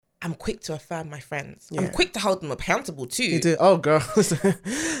I'm quick to affirm my friends. Yeah. I'm quick to hold them accountable too. You do. Oh, girl.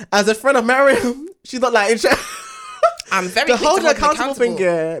 As a friend of Mariam, she's not like I'm very the quick whole to hold them accountable thing. accountable.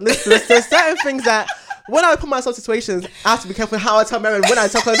 Yeah. Listen, there's certain things that when I put myself in situations, I have to be careful how I tell Mariam. When I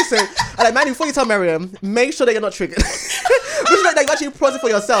tell her, listen, I'm like, man, before you tell Mariam, make sure that you're not triggered. Which is like that you actually process for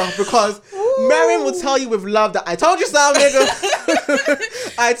yourself, because Mariam will tell you with love that I told you so,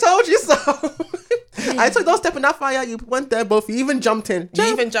 nigga. I told you so. I told you don't step in that fire. You went there, both. You even jumped in. You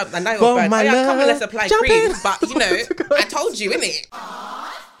even jumped, and now you're For bad. my Come love, and let's apply jump cream. in. But you know, I told you, innit?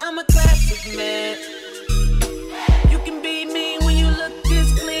 I'm a classic man. You can be me when you look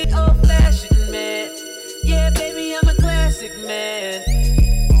this clean, old fashioned man. Yeah, baby, I'm a classic man.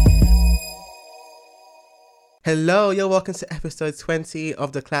 Hello, you're welcome to episode 20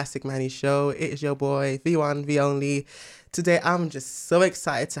 of the Classic Manny Show. It is your boy, V1, V Only. Today, I'm just so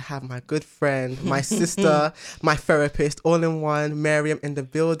excited to have my good friend, my sister, my therapist, all in one, Mariam, in the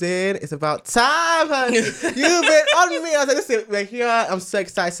building. It's about time, honey. You've been on me. I was like, listen, we're here. I'm so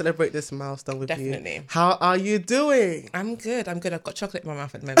excited to celebrate this milestone with you. Definitely. How are you doing? I'm good. I've got chocolate in my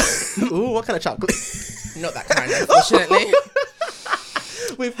mouth at the moment. Ooh, what kind of chocolate? Not that kind, unfortunately.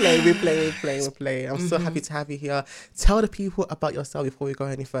 We play. I'm so happy to have you here. Tell the people about yourself before we go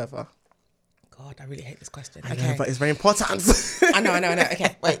any further. God, I really hate this question. I know, but it's very important. I know.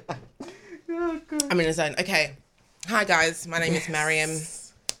 Okay, wait. Oh, God. I'm in the zone. Okay. Hi, guys. My name is Mariam.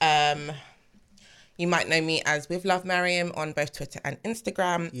 You might know me as With Love Mariam on both Twitter and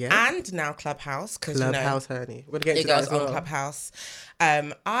Instagram, and now Clubhouse. Clubhouse, honey. We're going to it get goes into that as on well. Clubhouse.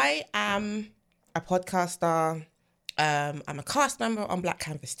 I am a podcaster. I'm a cast member on Black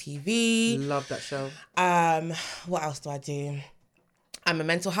Canvas TV. Love that show. What else do I do? I'm a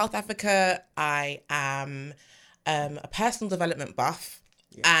mental health advocate. I am a personal development buff.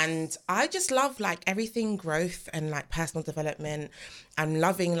 Yes. And I just love like everything growth and like personal development. I'm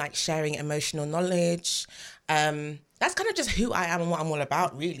loving like sharing emotional knowledge. That's kind of just who I am and what I'm all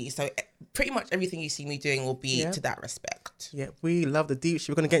about, really. So pretty much everything you see me doing will be to that respect. Yeah, we love the deep shit.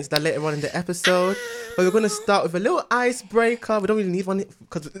 We're going to get into that later on in the episode. But we're going to start with a little icebreaker. We don't really need one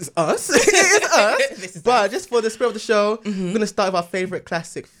because it's us. It's us. But just for the spirit of the show, we're going to start with our favourite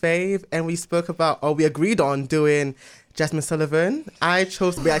classic fave. And we spoke about, or we agreed on doing Jasmine Sullivan. I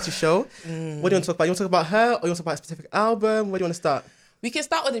chose the reality show. What do you want to talk about? You want to talk about her or you want to talk about a specific album? Where do you want to start? We can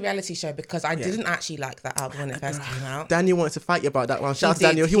start with the reality show because I didn't actually like that album when it first came out. Daniel wanted to fight you about that one. Shout out to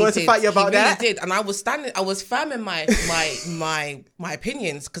Daniel. He wanted to fight you about that. He really did. And I was firm in my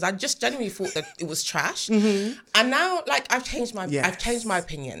opinions because I just genuinely thought that it was trash. Mm-hmm. And now like I've changed my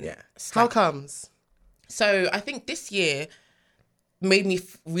opinion. Yeah. How comes? So I think this year made me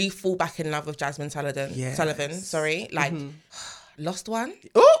fall back in love with Jasmine Sullivan. Yes. Like Lost One.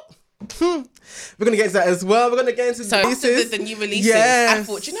 Oh! We're going to get into that as well. We're going to get into after the new releases, I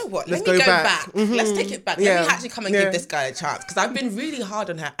thought, you know what? Let me go back. Mm-hmm. Let's take it back. Let me actually come and give this girl a chance because I've been really hard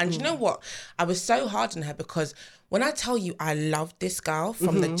on her. And you know what? I was so hard on her because when I tell you I loved this girl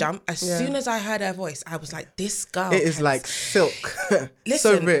from the jump, as soon as I heard her voice, I was like, this girl. It is like silk.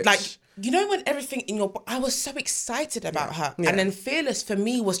 Listen, so rich. Like, you know when everything in your... I was so excited about her. Yeah. And then Fearless for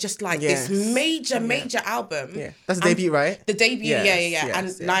me was just like this major album. Yeah. That's the debut, right? The debut,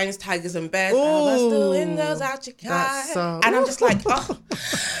 yes, and Lions, Tigers and Bears. Bust the windows out your car. And I'm just like, oh.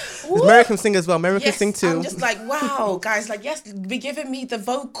 American sing as well. American sing too. I'm just like, wow, guys. Like, yes, be giving me the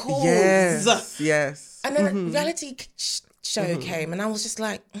vocals. Yes. And then a reality show came and I was just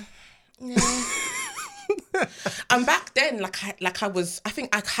like, yeah. And back then, I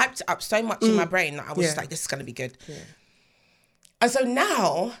think I hyped it up so much in my brain that I was just like, this is going to be good. Yeah. And so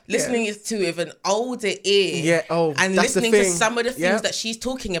now, listening to it with an older ear and listening to some of the things that she's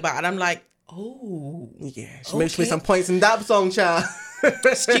talking about, and I'm like, oh. Yeah, she made some points in that song, child.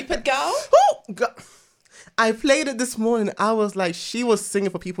 Stupid Girl? Oh, God. I played it this morning. I was like, she was singing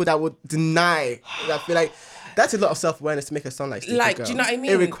for people that would deny. I feel like that's a lot of self-awareness to make a song like Stupid Girl. Do you know what I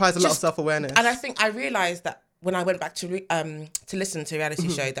mean? It requires a lot of self-awareness. And I think I realised that when I went back to listen to a reality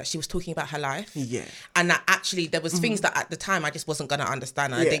show that she was talking about her life. Yeah. And that actually there was things that at the time I just wasn't going to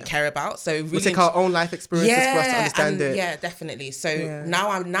understand and I didn't care about. So really... We take our own life experiences for us to understand it. Yeah, definitely. So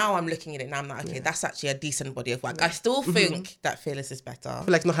now I'm looking at it now I'm like, okay, that's actually a decent body of work. Yeah. I still think that Fearless is better. I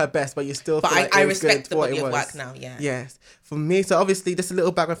feel like it's not her best, but you still feel like I respect the body of work now, Yes. For me, so obviously, just a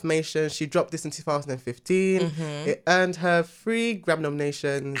little background information. She dropped this in 2015. It earned her 3 Grammy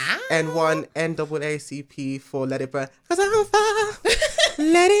nominations and 1 NAACP for Let It Burn. 'Cause I'm on fire,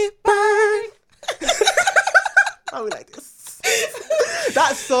 let it burn. I would like this.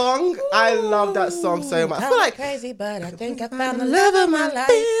 That song, I love that song so much. I feel like crazy, but I think I found the love of my life.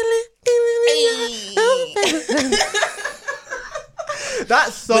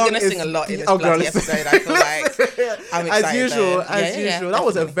 That song We're going to sing a lot in this bloody episode, I feel like. I'm excited. As usual. That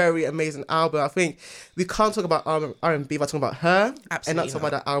was a very amazing album. I think we can't talk about R&B without talking about her. Absolutely. And not talk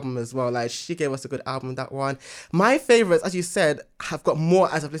about that album as well. Like, she gave us a good album, that one. My favourites, as you said, have got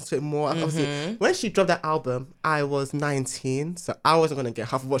more as I've listened to it more. Obviously, when she dropped that album, I was 19, so I wasn't going to get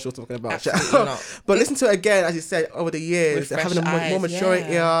half of what she was talking about. Absolutely not. But listen to it again, as you said, over the years, and having a more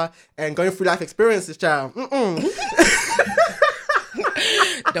maturity and going through life experiences, child.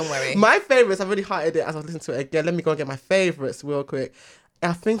 Don't worry. My favourites, I've really hearted it as I was listening to it again. Let me go and get my favourites real quick.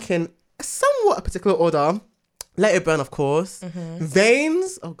 I'm thinking somewhat a particular order. Let It Burn, of course.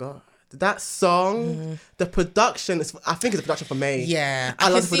 Veins. Oh, God. That song, the production, I think it's a production for me. Yeah. I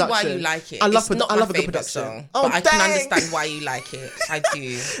love the production. I can see why you like it. I love a good production. Song, but I can understand why you like it. I do.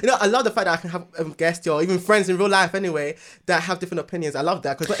 You know, I love the fact that I can have guests or even friends in real life anyway that have different opinions. I love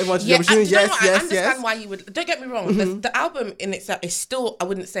that because not everyone's I understand why you would. Don't get me wrong. The album in itself is still, I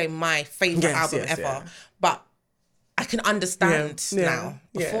wouldn't say my favourite album ever, but I can understand now.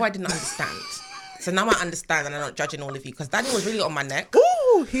 Before I didn't understand. So now I understand and I'm not judging all of you because Daniel was really on my neck.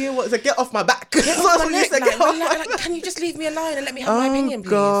 Ooh, he was like, get off my back. Get off my neck. Like, can you just leave me alone and let me have my opinion, please?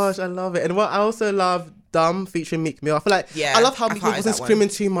 Oh gosh, I love it. And what I also love, Dumb featuring Meek Mill. I feel like I love how Meek Mill wasn't screaming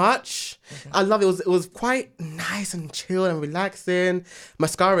too much. I love it. It was quite nice and chill and relaxing.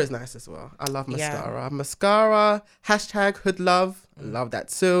 Mascara is nice as well. I love Mascara. Mascara, #Hood Love. I love that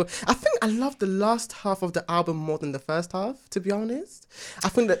too. I think I love the last half of the album more than the first half, to be honest. I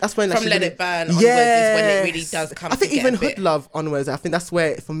think that's when from Let It Burn onwards is when it really does come. I think even Hood Love onwards, I think that's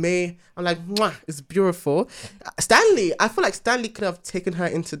where for me I'm like, mwah, it's beautiful. Stanley, I feel like Stanley could have taken her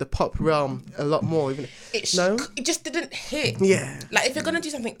into the pop realm a lot more. Even it just didn't hit. Yeah, like if you're gonna do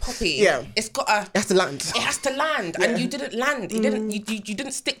something poppy, it's got it has to land. It has to land, and you didn't land. You didn't. You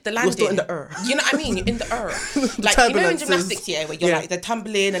didn't stick the landing. You're still in the You know what I mean? You're in the like you know in gymnastics, where you're like they're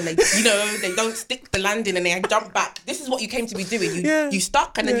tumbling and they they don't stick the landing and they jump back. This is what you came to be doing. You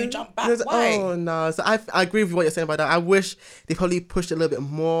stuck and then you jump back. Why? Oh no! So I agree with what you're saying about that. I wish they probably pushed it a little bit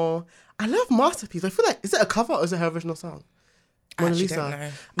more. I love Masterpiece. I feel like, is it a cover or is it her original song? Mona Lisa. Don't know.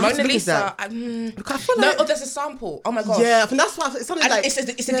 Mona Lisa. There's a sample. Oh my gosh. Yeah, I think that's why it's something like it's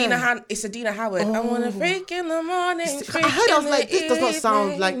a Dina Howard. I wanna freak in the morning. I heard I was like, this does not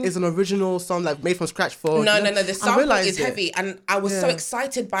sound like it's an original song like made from scratch for. No. The sample is heavy, and I was so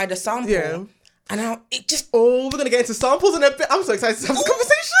excited by the sample. Yeah. And it just. Oh, we're gonna get into samples in a bit. I'm so excited to have this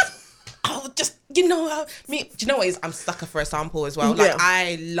conversation. Do you know what is? I'm sucker for a sample as well. Like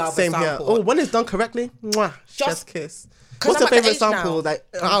I love a sample. Here. Oh, when it's done correctly, mwah, just kiss. What's your favourite sample? Now. Like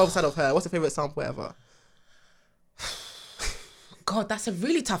outside of her, what's your favourite sample ever? God, that's a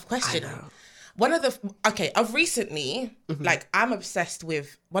really tough question. Of recently, like I'm obsessed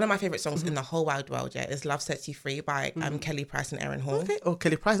with one of my favourite songs in the whole wide world. Yeah, is "Love Sets You Free" by Kelly Price and Aaron Hall. Okay,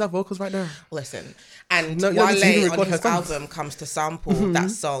 Kelly Price, that vocals right there. Listen, and Wale on his album comes to sample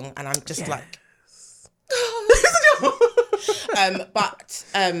that song, and I'm just like, but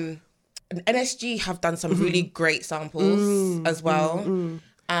NSG have done some really great samples as well.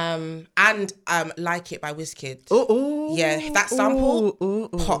 And Like It by Wizkid. Yeah, that sample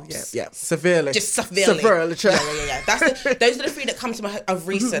pops. Yeah, severely. Just severely. Yeah. Those are the three that come to my of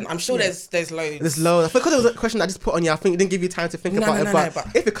recent. I'm sure there's loads. There's loads. Because it was a question I just put on you. I think it didn't give you time to think about it.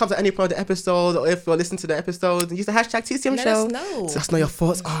 But if it comes at any point of the episode, or if you're listening to the episode, use the #TCM show. Let us know. So let us know your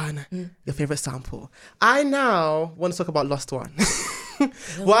thoughts on your favourite sample. I now want to talk about Lost One.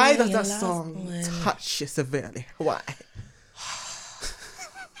 Why does that song touch you severely? Why?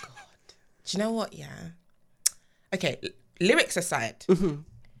 Do you know what? Yeah. Okay, lyrics aside,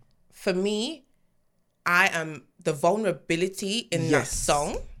 for me, the vulnerability in that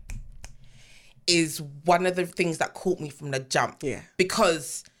song is one of the things that caught me from the jump. Yeah.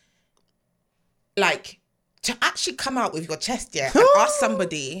 Because, like, to actually come out with your chest, and ask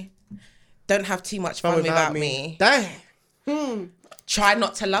somebody, don't have too much fun without me. Damn. Try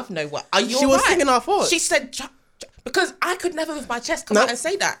not to love no one. Are you She was singing our thoughts. She said... Because I could never with my chest come out and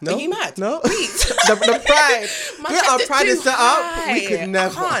say that. Are you mad? No. Please. the pride. Our pride is set up. We could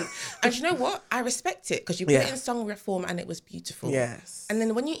never. I can't. And you know what? I respect it because you put it in song form and it was beautiful. Yes. And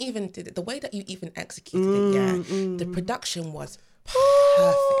then when you even did it, the way that you even executed it, the production was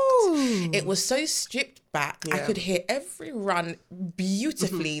perfect. It was so stripped back. I could hear every run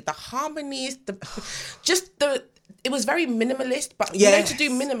beautifully. The harmonies, it was very minimalist, but you know to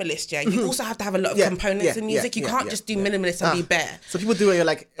do minimalist, you also have to have a lot of components in music. You can't just do minimalist and be bare. So people do it, you're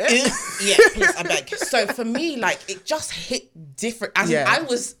like... please, I beg. So for me, like, it just hit different. As in, I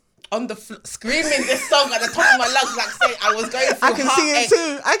was on the screaming this song at the top of my lungs, like saying I was going through I can see it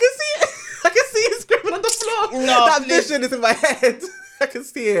too. I can see it. I can see it screaming on the floor. No, that vision is in my head. I can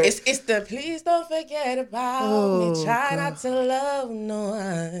see it. It's the please don't forget about me. Try not to love no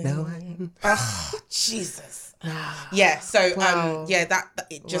one. No one. Oh, Jesus. Yeah. So Wow. that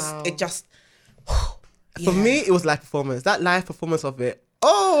it just. For me, it was live performance. That live performance of it.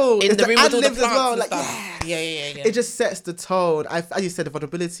 Oh, In it's the room with all the ad-libs as plants well. and Like, stuff. Yeah. It just sets the tone. As you said, the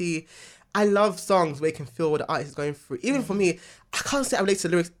vulnerability. I love songs where you can feel what the artist is going through. Even for me, I can't say I relate to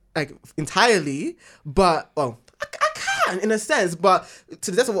the lyrics like entirely, but I can in a sense. But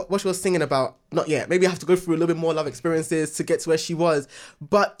that's what she was singing about. Not yet. Maybe I have to go through a little bit more love experiences to get to where she was.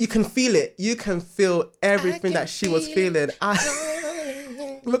 But you can feel it. You can feel everything that she was feeling.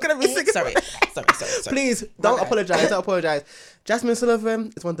 Look at me singing. Sorry. Please don't apologize. Don't apologize. Jasmine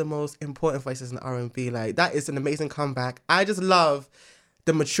Sullivan is one of the most important voices in R&B. Like, that is an amazing comeback. I just love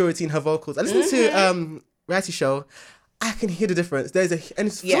the maturity in her vocals. I listen to reality show. I can hear the difference. And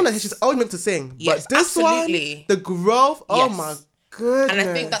it's someone that she's always meant to sing. Yes, but this absolutely. one, the growth. Oh Yes. my goodness. And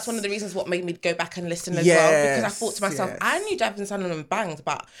I think that's one of the reasons what made me go back and listen as well. Because I thought to myself, yes. I knew Jasmine Sullivan banged,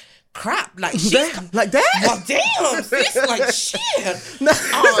 but crap, like she's like that. Well, damn, sis, like shit. No,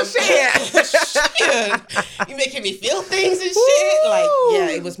 shit. You're making me feel things and shit. Like, yeah,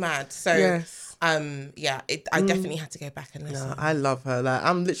 it was mad. So, Yes. I definitely had to go back and listen. No, I love her. Like,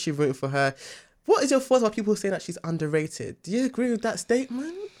 I'm literally rooting for her. What is your thoughts about people saying that she's underrated? Do you agree with that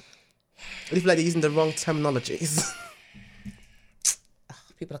statement? Or do you feel like they're using the wrong terminologies?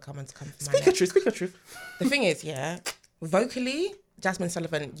 People are coming to come for my Speak your truth. The thing is, vocally, Jasmine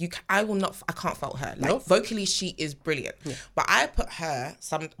Sullivan, I can't fault her. Like, Nope. vocally, she is brilliant. Yeah. But I put her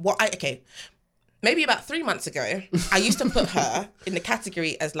maybe about 3 months ago, I used to put her in the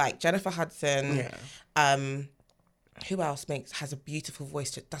category as like Jennifer Hudson. Yeah. Who else has a beautiful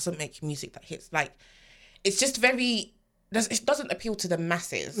voice that doesn't make music that hits? Like, it's just it doesn't appeal to the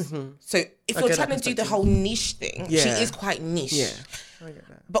masses. Mm-hmm. So if you're trying to do the whole niche thing, she is quite niche. Yeah. I get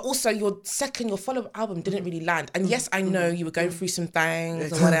that. But also your follow-up album didn't really land. And yes, I know you were going through some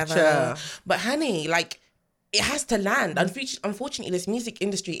things or whatever. But honey, like, it has to land. Unfortunately, this music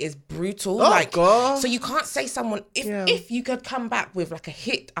industry is brutal. Oh, God. So you can't say someone, if you could come back with like a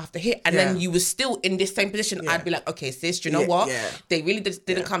hit after hit and then you were still in this same position, I'd be like, okay, sis, do you know what? Yeah. They really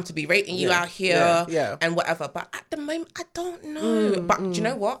didn't come to be rating you out here and whatever. But at the moment, I don't know. But do you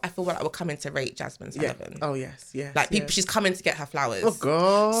know what? I feel like I will come in to rate Jasmine Sullivan. Oh, yes. Like, people, she's coming to get her flowers. Oh,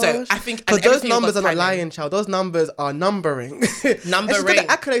 God. So I think... Because those numbers are not lying, child. Those numbers are numbering. And she's got the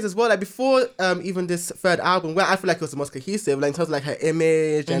accolades as well. Like, before even this third album, where I feel like it was the most cohesive, like in terms of like her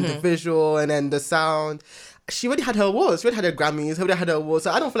image and the visual and then the sound, she already had her awards. She already had her Grammys. She already had her awards.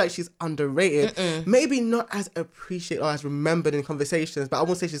 So I don't feel like she's underrated. Maybe not as appreciated or as remembered in conversations, but I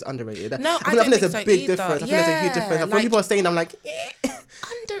won't say she's underrated. No, I think there's a big difference. I think there's a huge difference. Like, when people are saying, I'm like,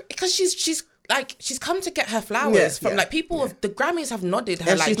 because she's come to get her flowers from like people of the Grammys have nodded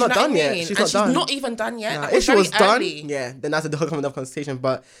her. And like, she's not done yet. She's not even done yet. Nah, That if she was early. done, then that's a whole another conversation.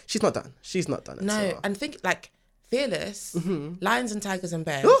 But she's not done. She's not done. No, and think like Fearless, Lions and Tigers and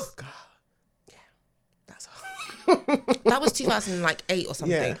Bears. Oh God, yeah, that's that was 2008 or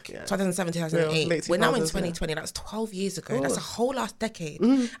something. 2007, 2008. We're now in 2020. That's 12 years ago. That's a whole last decade.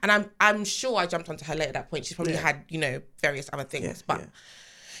 And I'm sure I jumped onto her late at that point. She's probably had various other things, but.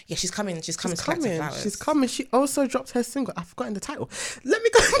 Yeah, she's coming to collect her flowers. She's coming. She also dropped her single. I've forgotten the title. Let me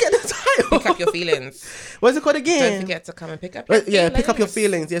go and get the title. Pick Up Your Feelings. What's it called again? Don't forget to come and pick up your feelings. Yeah, Pick Up Your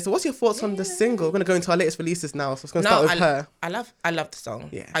Feelings. Yeah, so what's your thoughts on the single? We're going to go into our latest releases now. So it's going to start with her. I love the song.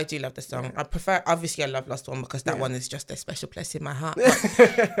 Yeah. I do love the song. Yeah. I prefer, obviously I love Lost One because that one is just a special place in my heart.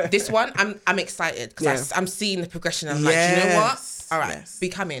 But this one, I'm excited because I'm seeing the progression. I'm like, you know what? All right, be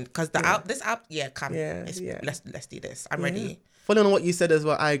coming. Because this app, come. Let's do this. I'm ready. Following on what you said as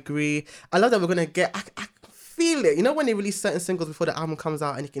well, I agree. I love that we're going to get... I feel it. You know when they release certain singles before the album comes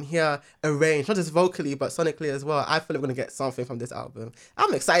out and you can hear a range, not just vocally, but sonically as well. I feel like we're going to get something from this album.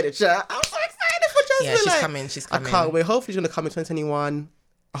 I'm excited, Cha. I'm so excited for Jasmine. Yeah, she's coming. She's coming. I can't wait. Hopefully she's going to come in 2021.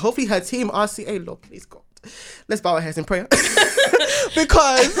 Hopefully her team, RCA, Lord, please God. Let's bow our heads in prayer.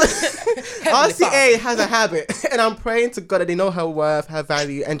 Because RCA has a habit. And I'm praying to God that they know her worth, her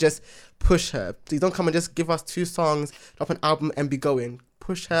value, and just push her. Please don't come and just give us 2 songs, drop an album, and be going.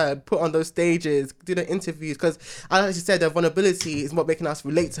 Push her, put on those stages, do the interviews. Because, as you said, the vulnerability is what making us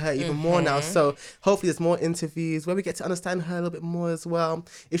relate to her even more now. So hopefully there's more interviews where we get to understand her a little bit more as well.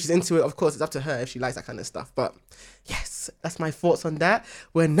 If she's into it, of course, it's up to her if she likes that kind of stuff. But yes, that's my thoughts on that.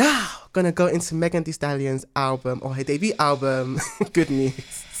 We're now going to go into Megan Thee Stallion's album, or her debut album, Good News.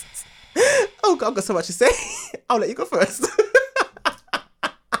 Oh God, I've got so much to say. I'll let you go first.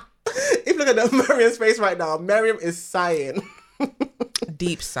 If you look at Mariam's face right now, Mariam is sighing.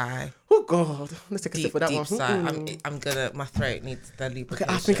 Deep sigh. Oh Oh God, let's take a sip for that deep one. sigh. I'm gonna. My throat needs the lubrication.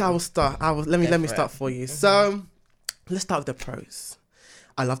 Okay, I think I will start. Let me start for you. So let's start with the pros.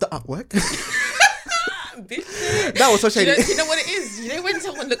 I love the artwork. That was so shady. You know what it is? You know when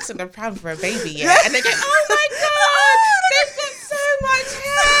someone looks at the pram for a baby, yeah, and they go, "Oh my God, they've got so much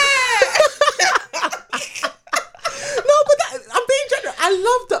hair." No, but I'm being general. I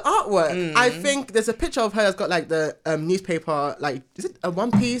love the artwork. I think there's a picture of her that's got like the newspaper, like, is it a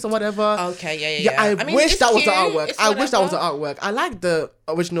One Piece or whatever? Okay, yeah. I mean, wish that was the artwork. It's I wish that was whatever. the artwork. I like the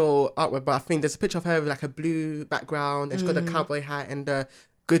original artwork, but I think there's a picture of her with like a blue background and she's got the cowboy hat and the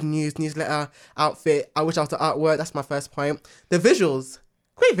Good News newsletter outfit. I wish that was the artwork. That's my first point. The visuals.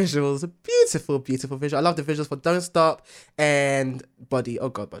 Great visuals. Beautiful, beautiful visual. I love the visuals for Don't Stop and Body. Oh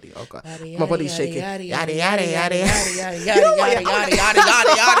God, Body. Oh God. My body's shaking. Yada, yada, yada, yada, yada, yada, yada.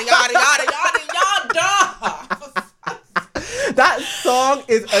 That song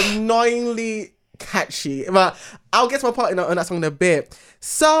is annoyingly catchy. But I'll get to my part on that song in a bit.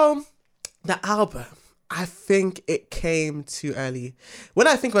 So, the album. I think it came too early. When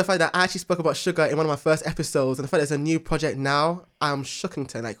I think about the fact that I actually spoke about Sugar in one of my first episodes and the fact there's a new project now, I'm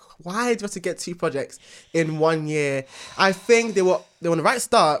shookington. Like, why do you have to get 2 projects in 1 year? I think they were on the right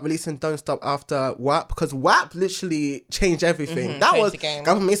start releasing Don't Stop after WAP, because WAP literally changed everything. That changed was the game.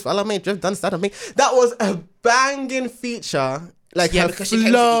 Government Me, Swallow Me, Drift, Done, Start on Me. That was a banging feature. Like, Yeah, her because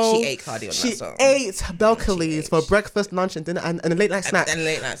flow, she ate Cardi on that song. She ate Belcalis for breakfast, lunch, and dinner, and a late night snack. And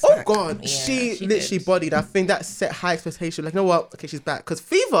late night Oh snack. God, Yeah, she literally did. bodied. I think that set high expectation. Like, you know what? Okay, she's back. Because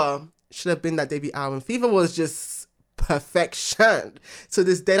Fever should have been that debut album. Fever was just perfection. To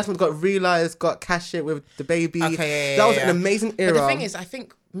this day, that's when got realized, got cash it with the baby. Okay, that was an amazing era. But the thing is, I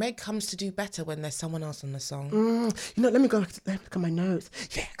think Meg comes to do better when there's someone else on the song. You know, let me look at my notes.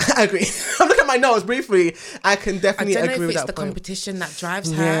 Yeah, I agree. I'm looking at my notes briefly. I can definitely I don't know agree if with it's that the point. competition that drives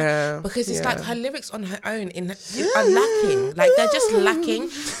her, Yeah, because it's yeah. like her lyrics on her own are lacking. Like, they're just lacking.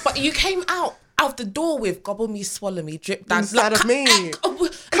 But you came out the door with "Gobble Me, Swallow Me, Drip Down." Inside of me.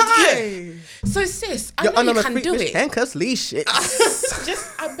 Yeah. So sis, I know you can do it. Handcuffs, leash shit.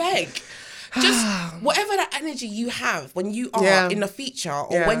 Just, I beg. Just whatever that energy you have when you are in a feature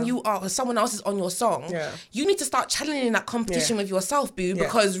or when you are someone else is on your song, you need to start challenging that competition with yourself, boo,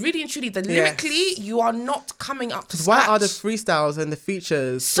 because really and truly, lyrically, you are not coming up to scratch. Why are the freestyles and the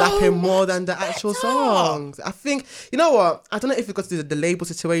features So slapping more much than the actual better. songs? I think, you know what? I don't know if it's got to do with the label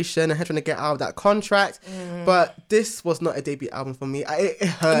situation and her trying to get out of that contract, but this was not a debut album for me. It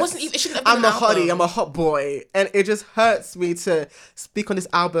hurts. It wasn't even. It shouldn't have I'm been a an hottie, album. I'm a hot boy, and it just hurts me to speak on this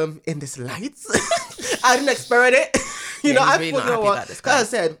album in this light. I didn't expect it. You know, he's I really thought, not you know happy what? about this As guy. I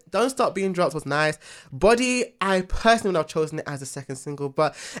said, Don't Stop Being Dropped was nice. Body, I personally would have chosen it as the second single.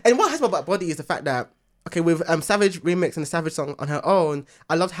 And what hurts me about Body is the fact that, okay, with Savage remix and the Savage song on her own,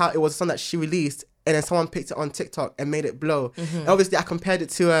 I loved how it was a song that she released and then someone picked it on TikTok and made it blow. And obviously, I compared it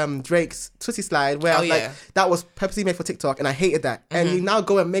to Drake's Tootsie Slide, where I was like, that was purposely made for TikTok, and I hated that. And you now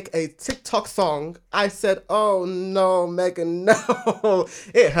go and make a TikTok song. I said, oh no, Megan, no.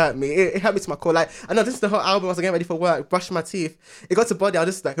 It hurt me. It hurt me to my core. Like, I know this is the whole album. I was getting ready for work, brushing my teeth. It got to Body. I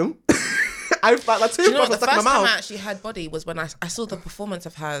was just like, I felt my Do you know toothbrush what? was The stuck in first my time mouth. I actually had Body was when I saw the performance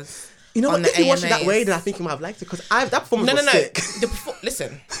of hers. You know on what? the If you watch it that AMAs. way, then I think you might have liked it, because that performance No. was sick.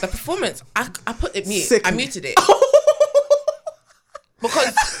 Listen, the performance. I put it mute. Sick. I muted it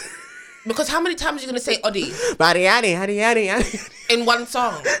because how many times are you gonna say Oddy Body, yaddy, yaddy, yaddy, yaddy. in one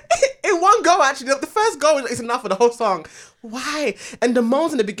song? In one go, actually. The first go is enough for the whole song. Why? And the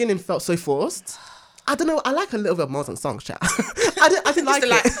moans in the beginning felt so forced. I don't know. I like a little bit of moans on songs, chat. I didn't like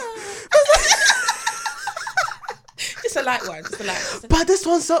it. Just a light one. Just a light. But this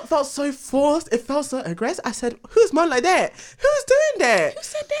one felt so forced. It felt so aggressive. I said, who's moan like that? Who's doing that? Who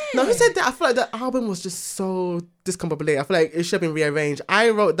said that? No, who said that? I feel like the album was just so discombobulated. I feel like it should have been rearranged. I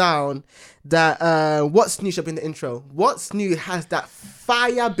wrote down that What's New should be in the intro. What's New has that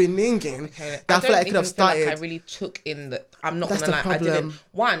fire beninging Okay, that I feel like it could have started. Like I really took in the. I'm not That's gonna the lie. I didn't. problem.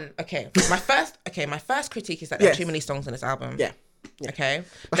 One. Okay. My first critique is that there are too many songs on this album. Yeah. Okay.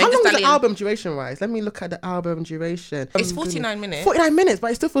 But Meg how Thee long is the Stallion- album duration wise? Let me look at the album duration. It's 49 minutes. 49 minutes,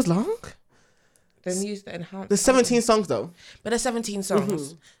 but it still feels long. Then use the enhanced. There's 17 songs though. But there's 17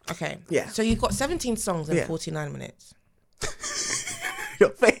 songs. Okay. Yeah. So you've got 17 songs in Yeah. 49 minutes. Your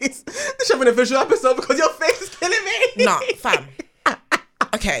face. This should have been a visual episode because your face is killing me. Nah, fam.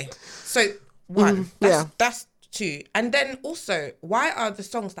 Okay. So one. That's two. And then also, why are the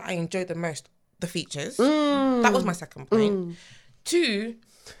songs that I enjoy the most the features? That was my second point. Two,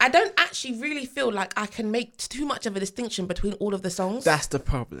 I don't actually really feel like I can make too much of a distinction between all of the songs. That's the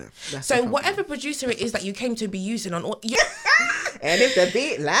problem. So whatever producer it is that you came to be using on all... And if the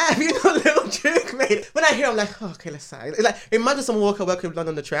beat live, Little Duke made it. When I hear it, I'm like, oh, okay, let's side. Like, imagine someone working with London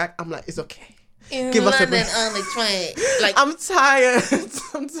on the track. I'm like, it's okay. Give us a break. On the track. Like, I'm tired.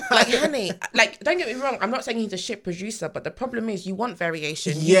 Like, honey, like, don't get me wrong. I'm not saying he's a shit producer, but the problem is you want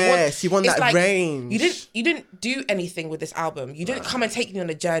variation. You want that like, range. You didn't do anything with this album. You didn't come and take me on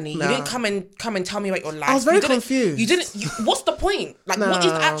a journey. You didn't come and tell me about your life. I was very confused. What's the point? Like, what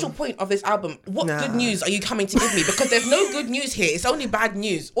is the actual point of this album? What good news are you coming to give me? Because there's no good news here. It's only bad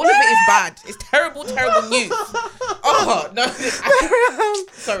news. All of it is bad. It's terrible, terrible news. Oh no!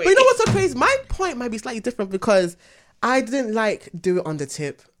 Sorry. But you know what's so crazy? My point might be slightly different because I didn't like Do It on the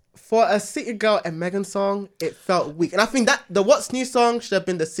Tip. For a City Girl and Megan song, it felt weak. And I think that the What's New song should have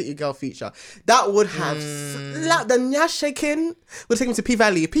been the City Girl feature. That would have slapped the Nyash shaking. Would take me to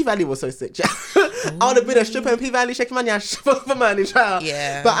P-Valley. P-Valley was so sick. I would have been a stripper in P-Valley shaking my Nyash for money, child.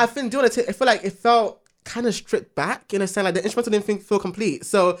 Yeah. But I think Do It on the Tip, I feel like it felt kind of stripped back in a sense, like the instrumental didn't feel complete.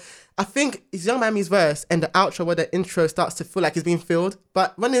 So I think it's Young Miami's verse and the outro where the intro starts to feel like it's being filled.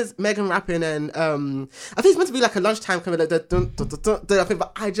 But when it's Megan rapping and I think it's meant to be like a lunchtime kind of like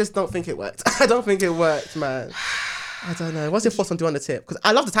but I just don't think it worked. I don't think it worked, man. I don't know. What's your thoughts on Do On The Tip? Because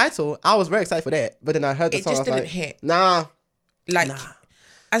I love the title. I was very excited for that. But then I heard the song. It just didn't like, hit. Nah.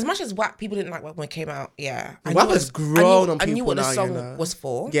 As much as WAP, people didn't like WAP when it came out, yeah. WAP has grown on people now, I knew what the song was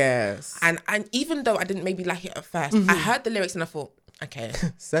for. Yes. And even though I didn't maybe like it at first, I heard the lyrics and I thought, okay,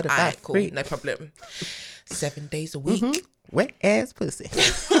 certified cool, free. No problem. 7 days a week. Wet ass pussy.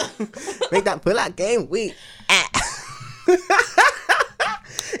 Make that pull out game weak. Even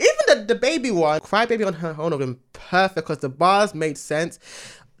the baby one, Cry Baby on her own, would have been perfect because the bars made sense.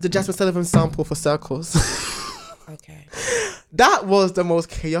 The Jasmine Sullivan sample for Circles. Okay. That was the most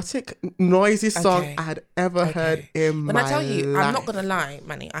chaotic, noisy song I had ever heard in my life. When I tell you, I'm not going to lie,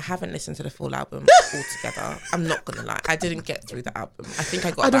 Manny, I haven't listened to the full album altogether. I'm not going to lie. I didn't get through the album. I think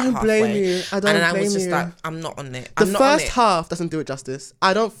I got about halfway. Blame you. I don't blame you. And I was just like, I'm not on it. The first half doesn't do it justice.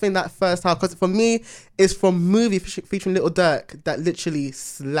 I don't think that first half, because for me, it's from Movie featuring Little Durk that literally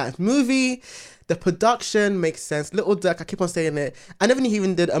slaps. Movie, the production makes sense. Little Durk, I keep on saying it. I never knew he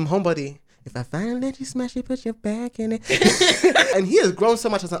even did Homebody. If I finally let you smash it, put your back in it. And he has grown so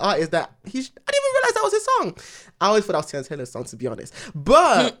much as an artist that I didn't even realize that was his song. I always thought that was Tiana Taylor's song, to be honest.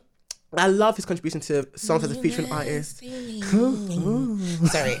 But I love his contribution to songs as a featuring artist. Sorry.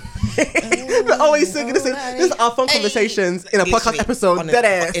 We're always singing this. This is our fun conversations in a podcast episode. Dead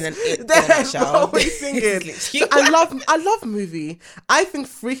ass. In a always singing. So I love Movie. I think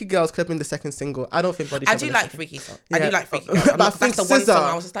Freaky Girls could have been the second single. I don't think Body Shop. I do like Freaky Song. I do like Freaky Girls. But I think that's the one song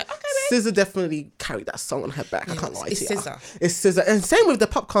I was just like, okay, man. SZA definitely carried that song on her back. I can't lie to you. It's SZA. It's SZA. And same with the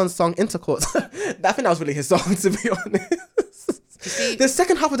Popcorn song, Intercourse. I think that was really his song, to be honest. See, the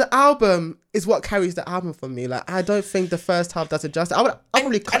second half of the album is what carries the album for me. Like, I don't think the first half does it justice. I'll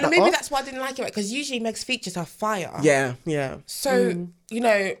probably cut that off. And maybe that's why I didn't like it, because usually Meg's features are fire. Yeah. So, you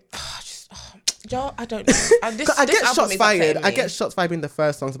know, Joe, I don't know. I get shots fired. I get shots fired in the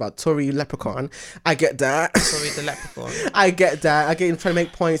first songs about Tory Leprechaun. I get that. Tory the Leprechaun. I get that. I get him trying to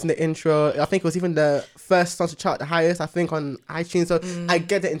make points in the intro. I think it was even the first song to chart the highest, I think, on iTunes. So I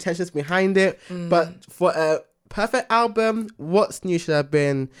get the intentions behind it. But for a perfect album, What's New should have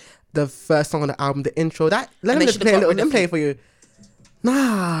been the first song on the album, the intro. Let me just play a little. Let me play it for you.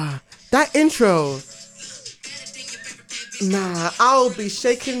 Nah, that intro. Nah, I'll be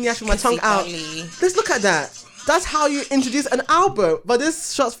shaking Yash with my tongue out. Let's look at that. That's how you introduce an album. But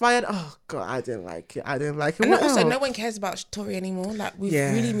this shots fired. Oh God, I didn't like it. And also, no one cares about Tory anymore. Like, we've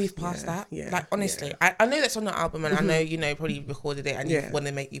really moved past that. Like, honestly, I know that's on the album, and I know, you know, probably recorded it and you want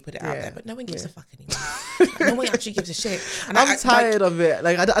to make you put it out there, but no one gives a fuck anymore. Like, no one actually gives a shit. And I'm tired of it.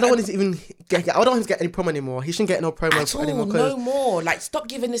 Like, I don't want him to even get. I don't want him to get any promo anymore. He shouldn't get no promo at all, anymore. No more. Like, stop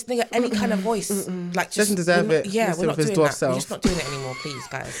giving this nigga any kind of voice. Like, just doesn't deserve it. Yeah, we're not doing that. We're just not doing it anymore, please,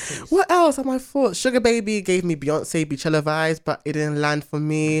 guys. Please. What else are my thoughts? Sugar Baby gave me Beyonce Beachella vibes, but it didn't land for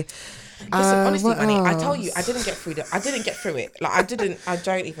me. Listen, honestly, Manny, I tell you, I didn't get through it. Like, I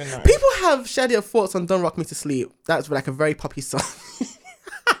don't even know. People have shared their thoughts on Don't Rock Me to Sleep. That's like a very poppy song.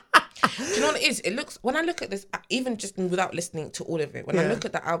 Do you know what it is? It looks, when I look at this, even just without listening to all of it, when I look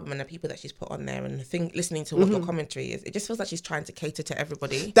at the album and the people that she's put on there and listening to what the commentary is, it just feels like she's trying to cater to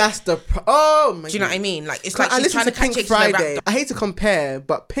everybody. That's the oh my. Do you know what I mean? Like, it's like I she's trying to Pink catch Friday. I hate to compare,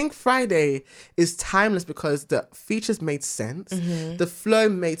 but Pink Friday is timeless because the features made sense, the flow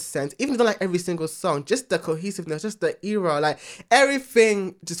made sense. Even though like every single song, just the cohesiveness, just the era, like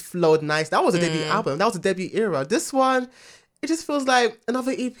everything just flowed nice. That was a debut album. That was a debut era. This one, it just feels like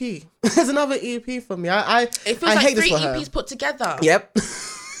another EP. It's another EP for me. It feels I like hate 3 this for her. EPs put together. Yep.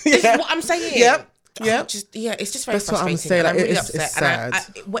 This is what I'm saying. Yep. Oh, Yep. It's just very That's what I'm frustrating. saying, And I'm like, really it's upset. sad. And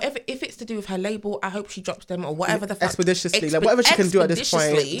whatever, if it's to do with her label, I hope she drops them or whatever the fuck. Expeditiously. Like, whatever she can do at this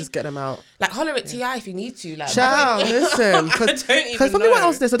point, just get them out. Like, holler at T.I. if you need to. Like, Child, listen. Because for me, what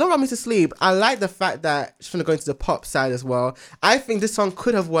else is this? So Don't Rock Me to Sleep. I like the fact that she's going to go into the pop side as well. I think this song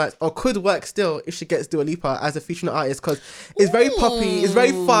could have worked or could work still if she gets Dua Lipa as a featuring artist because it's very poppy, it's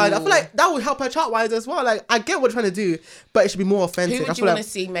very fun. I feel like that would help her chart-wise as well. Like, I get what you're trying to do, but it should be more authentic. Who would you want to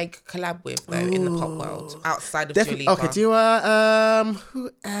see Meg collab with, though, in the pop world, outside of Dua Lipa? Okay, who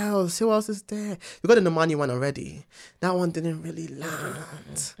else? Who else is there? We got the Normani one already. That one didn't really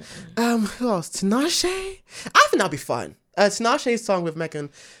land. Who else? Tinashe? I think that'd be fun. Tinashe's song with Megan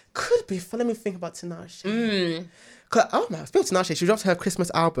could be fun. Let me think about Tinashe. Oh man, speaking of Tinashe, she dropped her Christmas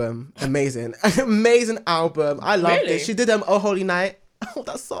album. Amazing. Amazing album. I loved it. She did Oh Holy Night. Oh,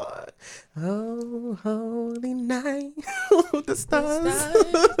 that song. Oh, holy night. The stars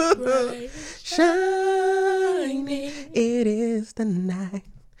shining. It is the night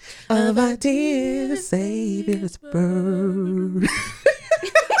of our dear Savior's birth.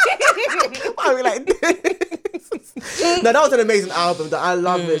 Why are we like this? No, that was an amazing album. That I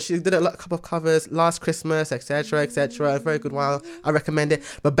love it. She did a couple of covers, Last Christmas, etc., etc. A very good one. I recommend it.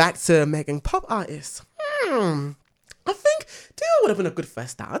 But back to Megan, pop artist. I think Dio would have been a good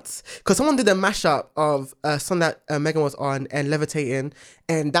first start because someone did a mashup of a song that Megan was on and Levitating,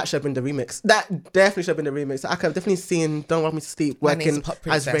 and that should have been the remix. That definitely should have been the remix. I could have definitely seen Don't Want Me to Sleep working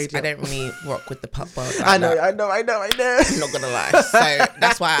as radio. I don't really rock with the pop world. I know. I'm not gonna lie. So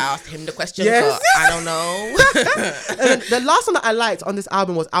that's why I asked him the question. Yes. I don't know. And the last one that I liked on this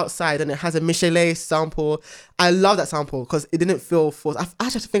album was Outside, and it has a Michelet sample. I love that sample because it didn't feel forced. I actually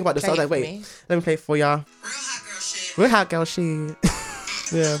had to think about this. I was like, wait, let me play it for y'all. Real hot girl shit.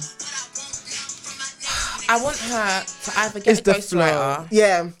 Yeah. I want her to either get a ghostwriter.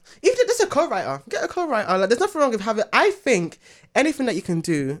 Yeah. Even if it's a co-writer. Get a co-writer. Like, there's nothing wrong with having... I think anything that you can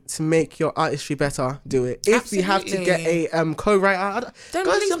do to make your artistry better, do it. If you have to get a co-writer... Don't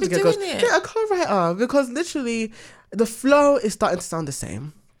really be doing it. Get a co-writer. Because literally, the flow is starting to sound the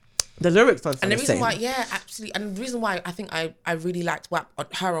same. The lyrics don't sound the same. And the reason why, absolutely. And the reason why I think I really liked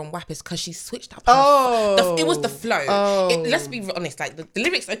her on WAP is because she switched up. It was the flow. Let's be honest, like the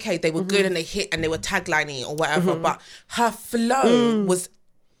lyrics, okay, they were good and they hit and they were tagliney or whatever, but her flow was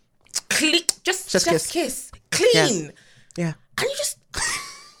clean, just kiss. Clean. Yeah. Can you just...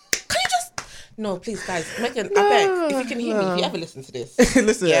 No, please, guys. Megan, I beg, if you can hear me, if you ever listen to this.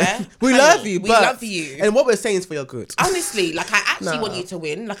 Listen, yeah? we love you, we love you. And what we're saying is for your good. Honestly, like, I actually want you to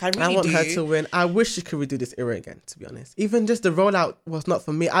win. Like, I really do. I want her to win. I wish she could redo this era again, to be honest. Even just the rollout was not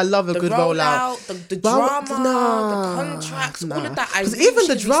for me. I love a good rollout. The drama, the contracts, all of that. Because even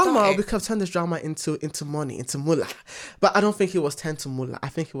the drama, we could have turned this drama into money, into mullah. But I don't think it was 10 to mullah. I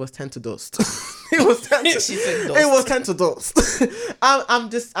think it was 10 to dust. It was 10 to, she said dust. It was 10 to dust.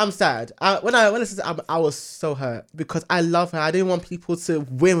 I'm sad. When I listened to the album, I was so hurt because I love her. I didn't want people to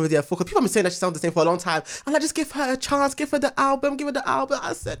win with their focus. People have been saying that she sounds the same for a long time. I'm like, just give her a chance, give her the album.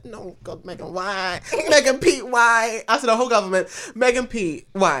 I said, no, God, Megan, why? Megan Pete, why? I said, the whole government, Megan Pete,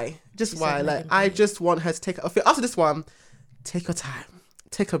 why? Just why? Like, I just want her to take after this one, take her time,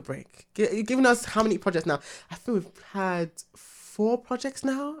 take a break. You're giving us how many projects now? I think we've had 4 projects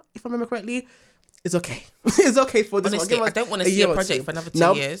now, if I remember correctly. It's okay. It's okay for this Honestly, one. I don't want to see a project for another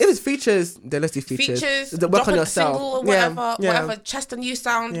 2 years. If it's features, then let's do features. Work on yourself. Single or whatever, chest and you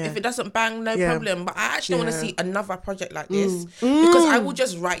sound. Yeah. If it doesn't bang, no problem. But I actually don't want to see another project like this because I will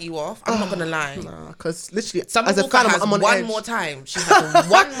just write you off. I'm not going to lie. Because literally, Summer as a Walker fan, has I'm on one edge. more time. She has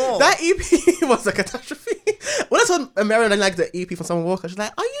one more. That EP was a catastrophe. When I told Mariam I liked the EP from Summer Walker, she's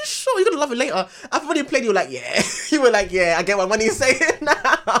like, are you sure? You're going to love it later. After when you played, you were like, yeah. You were like, yeah, I get what money is saying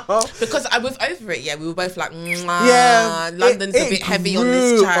now. Because I was over it, we were both like, London's a bit heavy on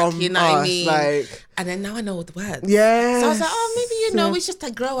this track, you know what I mean? Like, and then now I know all the words. Yeah. So I was like, maybe, it's just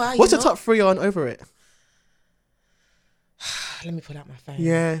a grower. What's your top 3 on Over It? Let me pull out my phone.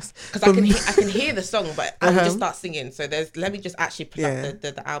 Yes. Because I can hear the song, but I will just start singing. So let me just actually pull up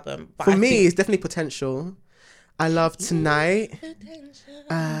the album. But for me, it's definitely Potential. I love Tonight.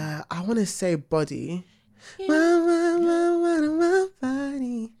 I want to say Body. My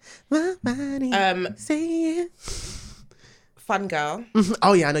body. Say it. Fun Girl.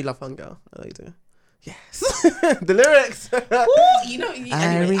 Oh yeah, I know you love Fun Girl. I know you do. Yes. The lyrics. Ooh,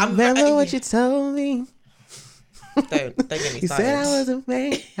 I remember what you told me. Don't get me started. You said I wasn't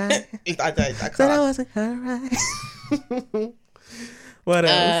made. I can't. Said I wasn't alright. What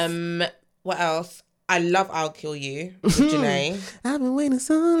else? What else? I love I'll Kill You with Janae. I've been waiting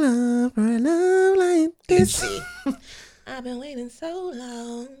so long for a love like this. I've been waiting so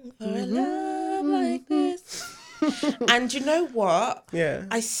long for a love like this. And you know what? Yeah.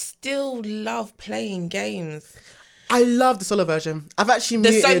 I still love playing games. I love the solo version. I've actually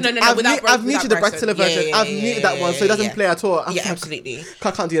muted. I've muted the Bryson version. I've muted that one, so it doesn't play at all. Absolutely.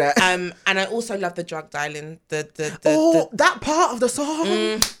 I can't do that. And I also love the drug dialing. That part of the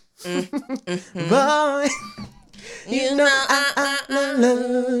song. Bye. You know I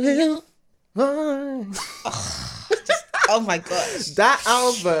love you. Bye. Oh my gosh. That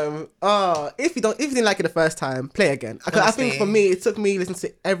album, if you didn't like it the first time, play again. I think for me, it took me listening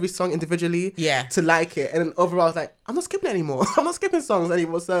to every song individually to like it. And then overall I was like, I'm not skipping it anymore. I'm not skipping songs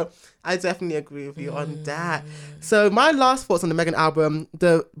anymore. So I definitely agree with you on that. So my last thoughts on the Megan album,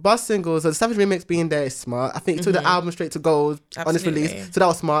 the buzz singles, the Savage remix being there is smart. I think it took the album straight to gold on its release. So that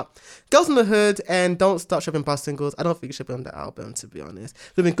was smart. Girls in the Hood and Don't Start Shopping buzz singles. I don't think it should be on the album, to be honest.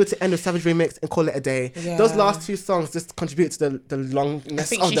 It would have been good to end with Savage remix and call it a day. Yeah. Those last two songs just contribute to the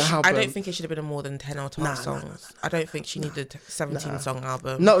longness of the album. I don't think it should have been more than 10 or 12 songs. No. I don't think she needed a 17-song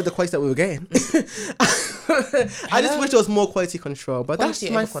album. Not with the quality that we were getting. I just wish there was more quality control. But quality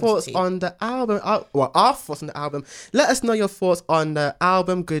that's my thoughts on the album. Our thoughts on the album. Let us know your thoughts on the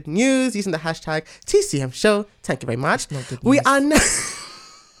album. Good news using the hashtag TCM Show. Thank you very much. We are now.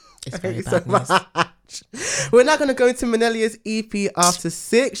 It's very bad news. We're now going to go into Manelia's EP After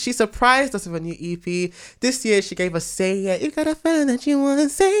 6. She surprised us with a new EP. This year she gave us Say Yeah. You got a feeling that you want to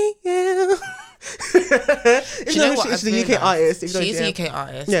say yeah. You know what? She's a UK artist. She's a UK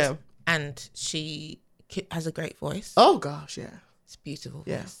artist. Yeah. And she has a great voice. Oh gosh, yeah. It's a beautiful voice.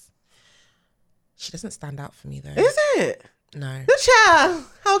 Yeah. She doesn't stand out for me though. Is it? No. Good child.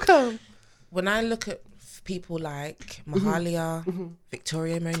 How come? When I look at people like Mahalia,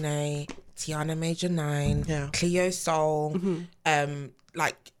 Victoria Monet, Tiana Major 9, Cleo Soul,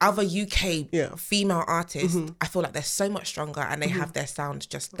 like other UK female artists, I feel like they're so much stronger and they have their sound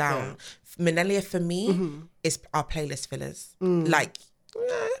just down. Manelia for me is our playlist fillers. Like,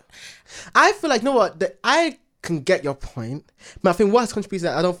 I feel like, you know what? I can get your point, but I think what has contributed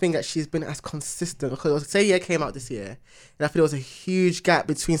that I don't think that she's been as consistent, because Say Yeah came out this year and I feel there was a huge gap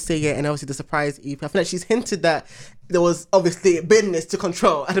between Say Yeah and obviously the surprise EP. I feel like she's hinted that there was obviously business to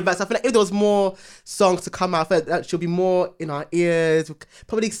control at the back. So I feel like if there was more songs to come out, I feel like that she'll be more in our ears, we'll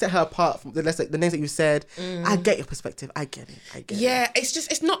probably set her apart from the names that you said. I get your perspective. I get it. Yeah, it's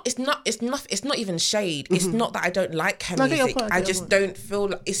just it's not even shade. It's not that I don't like her music. I just don't feel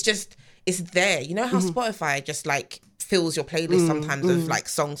like it's there. You know how Spotify just like fills your playlist sometimes of like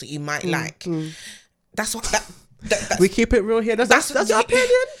songs that you might like. That's what we keep it real here. That's your opinion.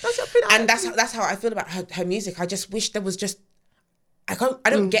 That's your opinion. And that's how I feel about her music. I just wish there was just I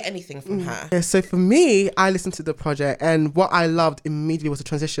don't get anything from her. Yeah, so for me, I listened to the project and what I loved immediately was the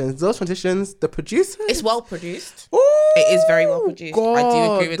transitions. Those transitions, the producer, it's well produced. Ooh, it is very well produced. God, I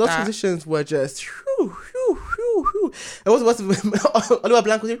do agree with those that. Those transitions were just It was Oliver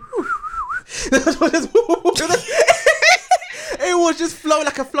Blanco. It was just flowing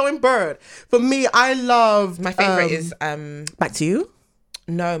like a flowing bird. For me, I loved... My favourite is... Back to You?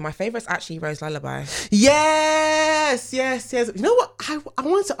 No, my favourite's actually Rose Lullaby. Yes. You know what? I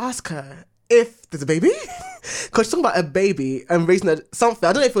wanted to ask her if there's a baby. Because she's talking about a baby and raising something.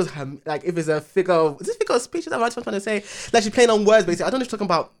 I don't know if it was her, like if it's a figure of... Is this figure of speech? Is that what I'm trying to say? Like she's playing on words, basically. I don't know if she's talking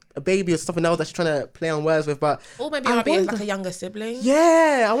about a baby or something else that she's trying to play on words with, but... Or maybe it might be like a younger sibling.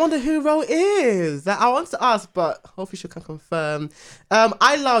 Yeah, I wonder who Ro is. Like, I want to ask, but hopefully she can confirm.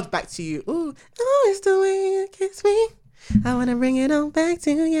 I loved Back to You. Ooh, oh, it's the way you kiss me. I want to bring it on back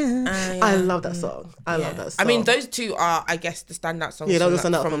to you. Yeah. I love that song. I love that song. I mean, those two are, I guess, the standout songs. Yeah, those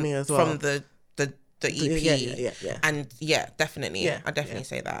stand out for me as well. From the EP. Yeah. And definitely. Yeah, I definitely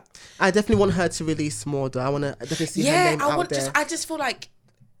say that. I definitely want her to release more, though. I want to definitely see her name out there. I just feel like,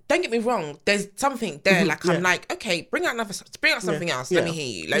 don't get me wrong, there's something there. Like, I'm like, okay, bring out something else. Let me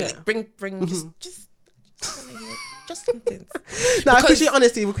hear you. Like, bring just something. No, I appreciate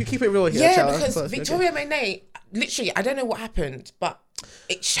honesty. We could keep it real here. Yeah, because Victoria Monet, literally, I don't know what happened, but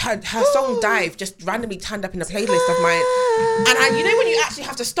her song Dive just randomly turned up in a playlist of mine. And you know when you actually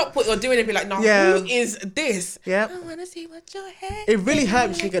have to stop what you're doing and be like, no, who is this? Yeah. I want to see what your head. It really hurt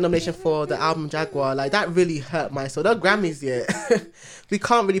me to get a nomination for the album Jaguar. Like, that really hurt my soul. The Grammys, we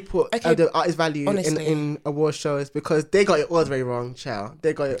can't really put the artist value in award shows because they got it all very wrong, child.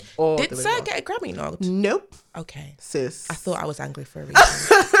 They got it all Did Sir get a Grammy nod? Nope. Okay. Sis. I thought I was angry for a reason.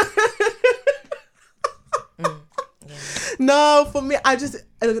 No, for me,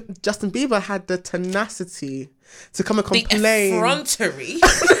 Justin Bieber had the tenacity to come and complain. The effrontery.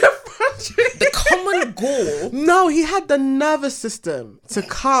 The common gall. No, he had the nervous system to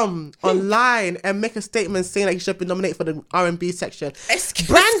come online and make a statement saying that he should be nominated for the R&B section.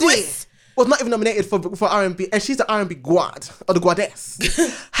 Brandy was not even nominated for R&B, and she's the R&B guad or the guadess.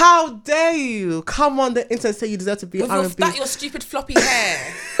 How dare you come on the internet and say you deserve to be R&B? With your stupid floppy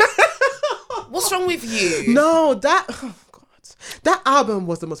hair. What's wrong with you? No, that album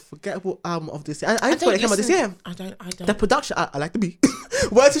was the most forgettable album of this year. I thought it came out this year. I don't. The production, I like the beat.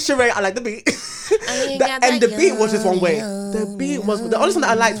 Word to Sheree, I like the beat. And the beat was just one way. The beat was the only song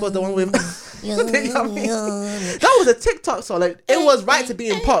that I liked was the one with. That was a TikTok song. Like, it was right to be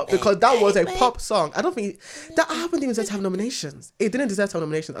in pop because that was a pop song. I don't think that album didn't deserve to have nominations. It didn't deserve to have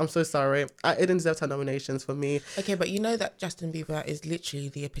nominations. I'm so sorry. It didn't deserve to have nominations for me. Okay, but you know that Justin Bieber is literally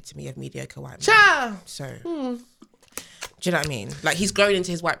the epitome of mediocre white man. Cha! So. Do you know what I mean? Like, he's grown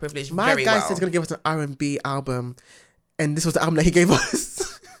into his white privilege very well. My guy said he's going to give us an R&B album, and this was the album that he gave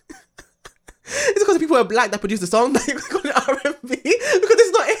us. It's because the people were black that produced the song that you call it R&B, because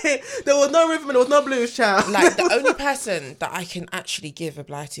it's not it. There was no rhythm and there was no blues, child. Like, the only person that I can actually give a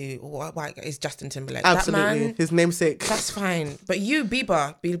blight to or white is Justin Timberlake. Absolutely. That man, his namesake. That's fine. But you,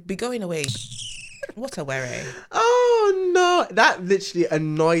 Bieber, be going away. What a worry. Oh no, that literally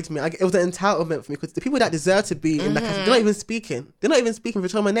annoyed me. It was an entitlement for me because the people that deserve to be in that category, they're not even speaking. They're not even speaking.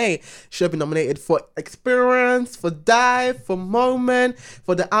 Victoria Monet should have been nominated for Experience, for Dive, for Moment,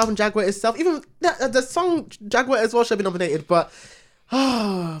 for the album Jaguar itself. Even the song Jaguar as well should have been nominated. But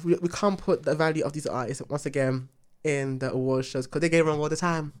we can't put the value of these artists once again in the award shows because they get it wrong all the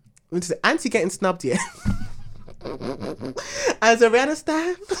time. Anti getting snubbed here. As a Rihanna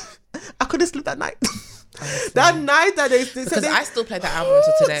stan, I couldn't sleep that night. That night that they because I still play that album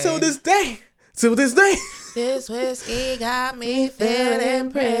until today. Till this day. This whiskey got me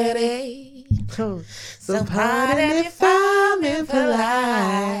feeling pretty. So pardon if I'm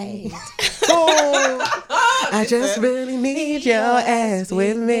impolite. I just really need your ass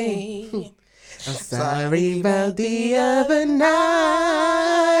with me. I'm sorry about the other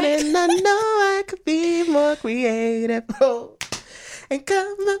night, and I know I could be more creative and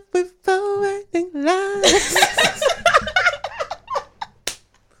come up with poetic lines.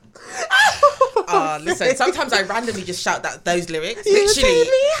 Listen, sometimes I randomly just shout those lyrics. You Literally. take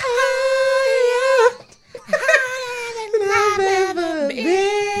me higher than I've ever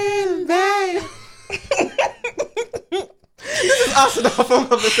been, babe. This is us in our phone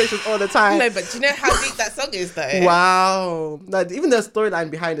conversations all the time. No, but do you know how deep that song is, though? Wow. Like, even the storyline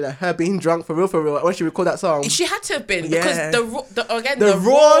behind it, like her being drunk for real, when she recorded that song. She had to have been, because the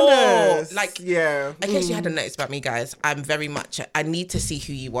rawness. Like, yeah. In case you hadn't noticed about me, guys, I'm very much, I need to see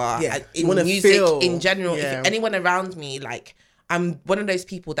who you are. Yeah. In music, in general, if anyone around me, like, I'm one of those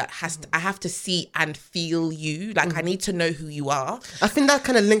people that I have to see and feel you. Like, I need to know who you are. I think that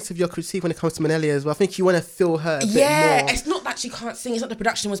kind of links with your critique when it comes to Manelli as well. I think you want to feel her a bit more. Yeah, it's not that she can't sing. It's not the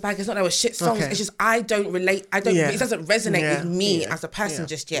production was bad. It's not that it was shit songs. Okay. It's just I don't relate. It doesn't resonate with me as a person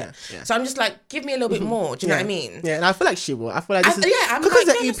just yet. Yeah. So I'm just like, give me a little bit more. Do you know what I mean? Yeah, and I feel like she will. I feel like this is... because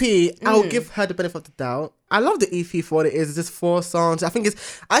like, the EP, I'll give her the benefit of the doubt. I love the EP for what it is. It's just 4 songs. I think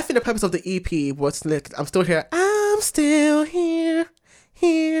the purpose of the EP was like, I'm still here. I'm still here.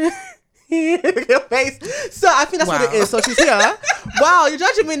 Your face. So I think that's what it is. So she's here. Wow, you're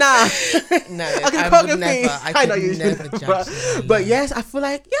judging me now. No, I would never. I know you never judge. But yes, I feel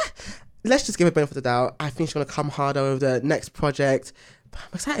like let's just give her benefit of the doubt. I think she's gonna come harder with the next project. But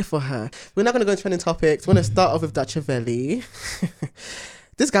I'm excited for her. We're not gonna go into trending topics. We're gonna start off with Dachavelli.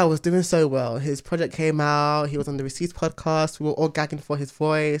 This guy was doing so well. His project came out. He was on the Receipts podcast. We were all gagging for his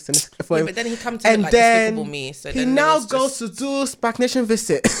voice and for him. But then he comes to like Despicable Me. So he now goes to do Spac Nation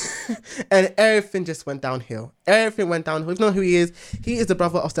Visit, and everything just went downhill. Everything went downhill. You know who he is? He is the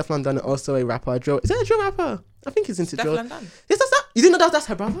brother of Steph London, and also a rapper. Is that a drill rapper? I think he's into drill. Steph London. Yes, that's that. You didn't know that's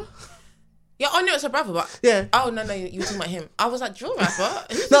her brother? Yeah, I knew it's her brother, but yeah. Oh no, you were talking about him. I was like, drill rapper.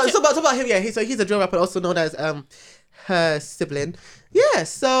 No, it's about him. Yeah, he's a drill rapper, also known as her sibling. Yeah,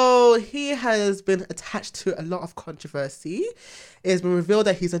 so he has been attached to a lot of controversy. It's been revealed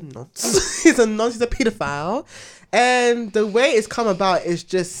that he's a nonce. He's a pedophile. And the way it's come about is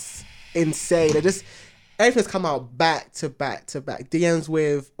just insane. Everything's come out back to back to back. DMs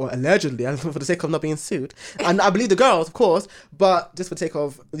with, or allegedly, for the sake of not being sued. And I believe the girls, of course, but just for the sake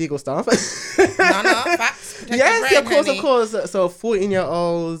of legal stuff. No, facts. Yes, of course. So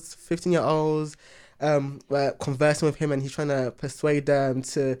 14-year-olds, 15-year-olds, were conversing with him, and he's trying to persuade them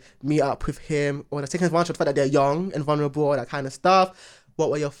to meet up with him, or they're taking advantage of the fact that they're young and vulnerable, that kind of stuff. What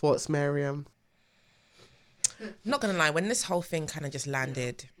were your thoughts, Mariam? Not gonna lie, when this whole thing kind of just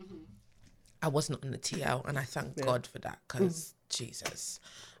landed, I was not on the TL, and I thank God for that, because Jesus.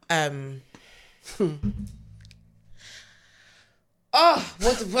 Oh,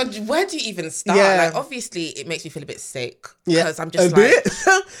 where do you even start? Yeah. Like, obviously, it makes me feel a bit sick. Yeah, Because I'm just a like... bit.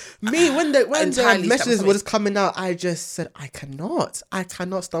 Me, when the entirely messages were just coming out, I just said, I cannot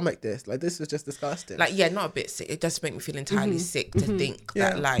stomach this. Like, this is just disgusting. Like, yeah, not a bit sick. It does make me feel entirely sick to think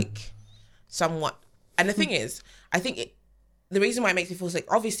that, like, somewhat... And the thing is, I think the reason why it makes me feel sick,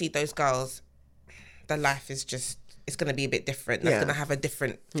 obviously, those girls, their life is just... It's going to be a bit different. It's going to have a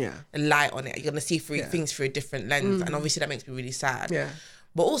different light on it. You're going to see things through a different lens. And obviously that makes me really sad. Yeah.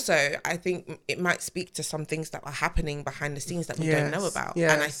 But also, I think it might speak to some things that are happening behind the scenes that we don't know about.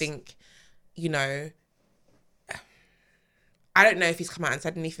 Yes. And I think, you know, I don't know if he's come out and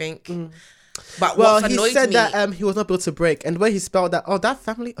said anything. But he said that he was not able to break, and the way he spelled that, that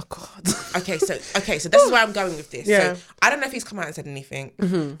family, oh god. Okay, so this is where I'm going with this. Yeah. So I don't know if he's come out and said anything.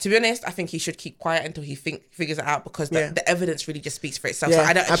 To be honest, I think he should keep quiet until he figures it out, because the evidence really just speaks for itself. So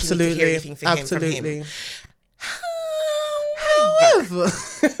I don't actually need to hear anything from him. However,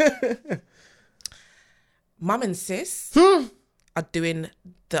 mum and sis are doing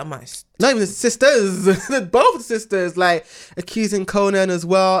the most. Not even the sisters, both the sisters, like accusing Conan as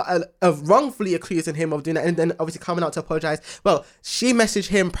well of wrongfully accusing him of doing that, and then obviously coming out to apologize. Well, she messaged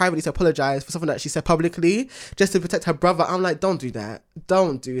him privately to apologize for something that she said publicly just to protect her brother. I'm like, don't do that.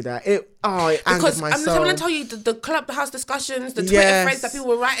 It angered my soul. I'm going to tell you the clubhouse discussions, the Twitter threads that people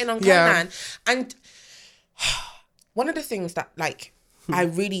were writing on Conan, and one of the things that like I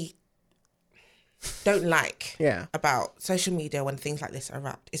really don't like about social media when things like this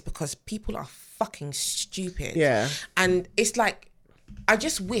erupt is because people are fucking stupid. Yeah. And it's like, I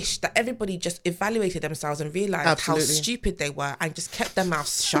just wish that everybody just evaluated themselves and realised how stupid they were and just kept their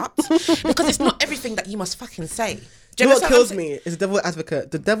mouths shut. Because it's not everything that you must fucking say. You know what kills me is the devil's advocate.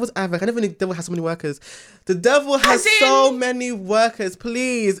 The devil's advocate. I never knew the devil has so many workers. The devil has so many workers.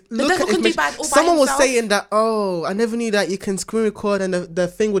 Please look at it. Someone was saying that. Oh, I never knew that you can screen record and the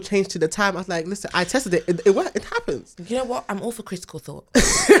thing will change to the time. I was like, listen, I tested it. It worked. It happens. You know what? I'm all for critical thought.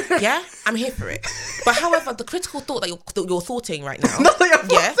 Yeah, I'm here for it. But however, the critical thought that you're thoughting right now.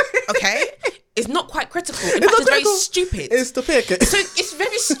 Okay. It's not quite critical. In fact, it's very stupid. It's stupid. So it's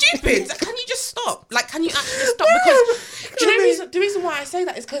very stupid. Can you just stop? Like, can you actually just stop? Because do you know the reason why I say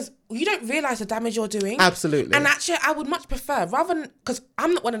that is because you don't realise the damage you're doing. Absolutely. And actually, I would much prefer, rather than, because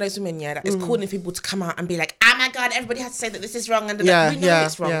I'm not one of those women, that is calling people to come out and be like, oh my God, everybody has to say that this is wrong. And we know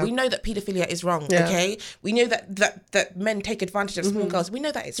it's wrong. Yeah. We know that paedophilia is wrong, okay? We know that men take advantage of small girls. We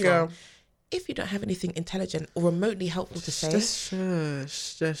know that it's wrong. If you don't have anything intelligent or remotely helpful to say, just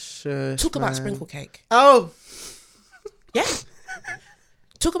shush. Talk about sprinkle cake. Oh. Yeah.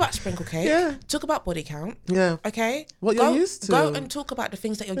 Talk about sprinkle cake. Yeah. Talk about body count. Yeah. Okay. What you're used to. Go and talk about the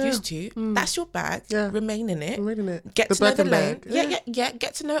things that you're used to. That's your bag. Yeah. Remain in it. Remain in it. Get to know the lane. Yeah.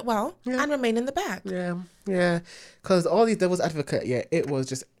 Get to know it well and remain in the bag. Yeah. Yeah. Because all these devil's advocate, it was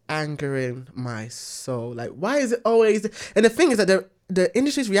just angering my soul. Like, why is it always... And the thing is that the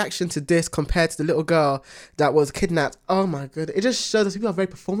industry's reaction to this compared to the little girl that was kidnapped, oh my god, it just shows that people are very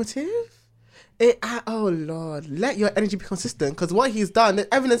performative. Oh Lord, let your energy be consistent, because what he's done,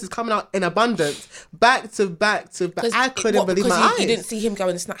 the evidence is coming out in abundance, back to back. I couldn't believe my eyes. You didn't see him go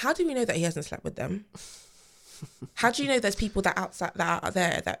and snap. How do we know that he hasn't slept with them? How do you know there's people that are out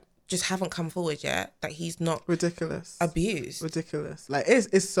there that just haven't come forward yet, that he's not abused? Ridiculous. Like,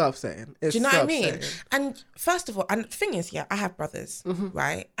 it's so upsetting. Do you know what I mean? And first of all, and the thing is, I have brothers,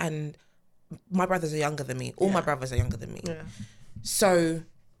 right? And my brothers are younger than me. All my brothers are younger than me. Yeah. So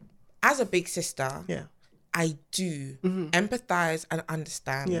as a big sister, I do empathize and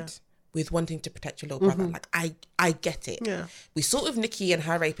understand with wanting to protect your little brother. Like, I get it. Yeah. We saw it with Nikki and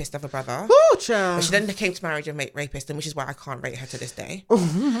her rapist of a brother. Oh, child. But she then came to marriage and made rapist, and which is why I can't rate her to this day. But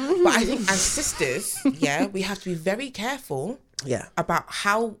I think as sisters, we have to be very careful about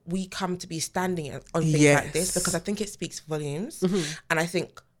how we come to be standing on things like this, because I think it speaks volumes. And I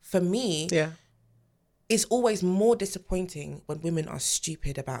think for me, it's always more disappointing when women are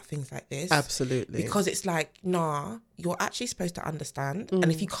stupid about things like this. Absolutely. Because it's like, nah, you're actually supposed to understand. And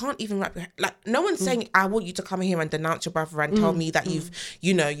if you can't even wrap your head, like, no one's saying, I want you to come here and denounce your brother and tell me that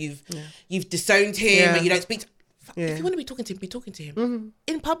you've disowned him and you don't speak to... If you want to be talking to him, be talking to him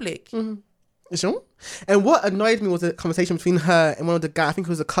in public. Sure. And what annoyed me was the conversation between her and one of the guys. I think it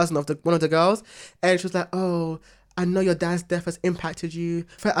was a cousin of one of the girls, and she was like, "Oh, I know your dad's death has impacted you.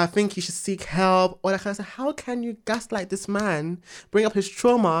 I think you should seek help." All that kind of stuff. How can you gaslight this man, bring up his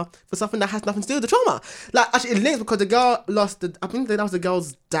trauma for something that has nothing to do with the trauma? Like, actually, it links because the girl lost I think that was the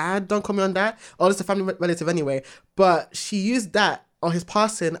girl's dad. Don't comment on that. Or it's a family relative anyway. But she used that on his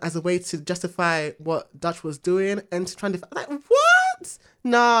passing as a way to justify what Dutch was doing and to try and like, what? what?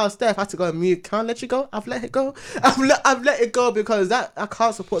 Nah, Steph, I had to go on mute. Can't let you go. I've let it go. I've let it go because that I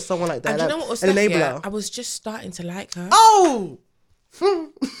can't support someone like that. And like, you know what was an Steph, enabler. yeah? I was just starting to like her. Oh! I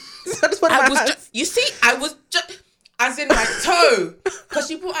was just as in my toe, because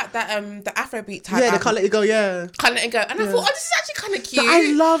she brought out that the Afrobeat type. Yeah, they can't let it go. Yeah, can't let it go, and I thought, this is actually kind of cute.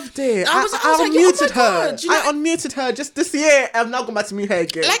 I loved it. I was I like, unmuted oh my her. God, you know, I unmuted her just this year. I'm now going back to mute her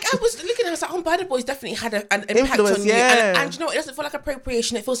again. Like I was looking at her, I was like, Burna Boy's definitely had an impact Influence, on you, yeah. and you know, it doesn't feel like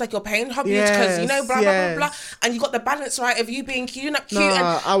appropriation. It feels like you're paying homage because you know, blah blah blah blah, and you got the balance right of you being cute, not cute.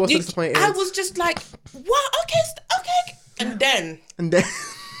 Nah, and I was disappointed. I was just like, what? Okay, and then.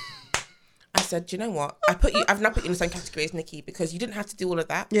 I said, do you know what? I've now put you in the same category as Nikki because you didn't have to do all of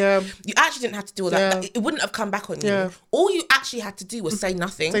that. Yeah. You actually didn't have to do all that. Yeah. It wouldn't have come back on you. Yeah. All you actually had to do was say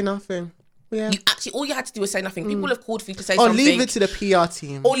nothing. Say nothing. Yeah. All you had to do was say nothing. People have called for you to say something. Or leave it to the PR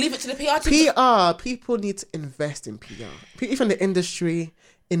team. People need to invest in PR. People from the industry,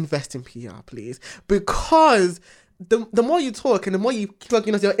 invest in PR, please. Because the more you talk and the more you plug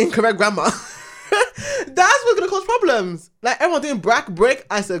in your incorrect grammar, that's what's gonna cause problems. Like everyone doing break.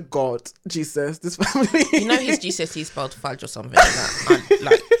 I said, God, Jesus, this family. You know his GCSE spelled fudge or something like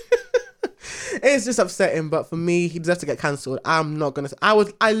that. It's just upsetting, but for me, he deserves to get cancelled. I'm not gonna.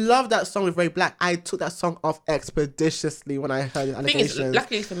 I love that song with Ray Black. I took that song off expeditiously when I heard the allegations. Thing is,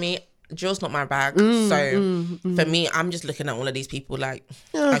 luckily for me, drill's not my bag. For me, I'm just looking at all of these people like,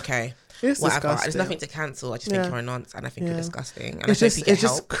 okay. It's whatever. disgusting. There's nothing to cancel. I just think you're a nonce, and I think you're disgusting. And It's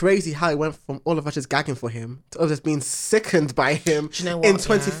just crazy how it went from all of us just gagging for him to us just being sickened by him in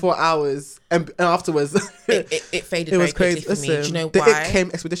 24 hours, and afterwards it faded very quickly for me. Do you know why? It came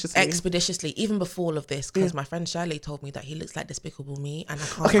expeditiously. Expeditiously, even before all of this, because my friend Shirley told me that he looks like Despicable Me, and I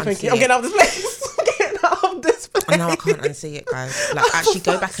can't. Okay, thank you. I'm getting out of this place. And now I can't unsee it, guys. Like, actually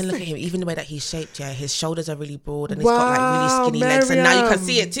go back and look at him. Even the way that he's shaped, his shoulders are really broad, and he's got like really skinny legs. And now you can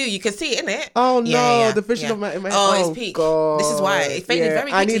see it too. You can see it, innit? Oh no, the vision of my it's peak. God. This is why it faded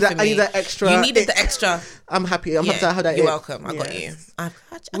very quickly for me. I need that extra. You needed the extra. I'm happy. I'm happy to have that. You're welcome. I got you.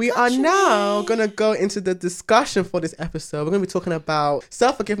 We are now gonna go into the discussion for this episode. We're gonna be talking about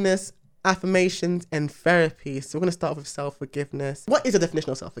self-forgiveness, affirmations, and therapy. So we're gonna start with self-forgiveness. What is the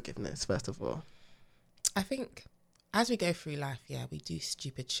definition of self-forgiveness, first of all? I think as we go through life, we do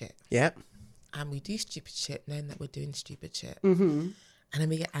stupid shit. Yep. And we do stupid shit knowing that we're doing stupid shit. Mm-hmm. And then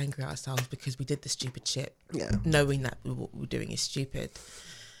we get angry at ourselves because we did the stupid shit, knowing that what we're doing is stupid.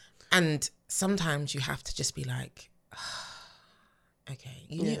 And sometimes you have to just be like, okay,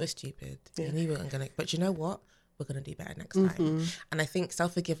 you knew it was stupid. You knew we weren't going to, but you know what? We're going to do better next time. And I think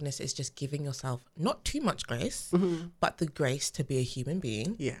self-forgiveness is just giving yourself not too much grace, but the grace to be a human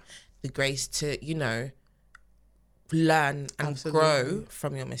being. Yeah. The grace to, learn and grow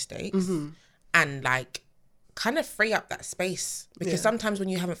from your mistakes and like kind of free up that space, because sometimes when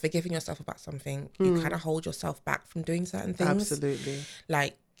you haven't forgiven yourself about something, you kind of hold yourself back from doing certain things. Absolutely.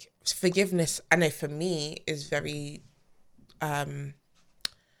 Like forgiveness, I know for me is very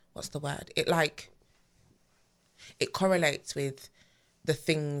what's the word? It correlates with the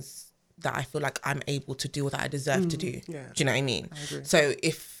things that I feel like I'm able to do or that I deserve to do. Yeah. Do you know what I mean? I agree. So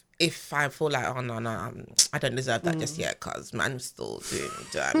if I feel like, oh no, I don't deserve that just yet, because man's still doing,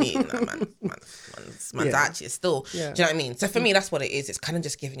 do you know what I mean? man's actually still, do you know what I mean? So for me, that's what it is. It's kind of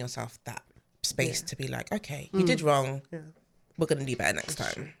just giving yourself that space to be like, okay, you did wrong. Yeah. We're going to do better next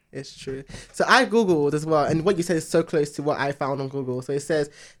time. It's true. So I Googled as well, and what you said is so close to what I found on Google. So it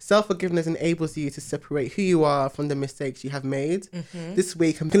says, self-forgiveness enables you to separate who you are from the mistakes you have made. This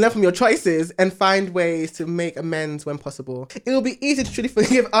week, you can learn from your choices and find ways to make amends when possible. It will be easy to truly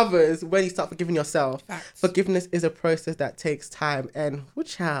forgive others when you start forgiving yourself. Facts. Forgiveness is a process that takes time. And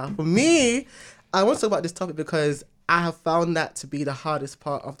for me, I want to talk about this topic because I have found that to be the hardest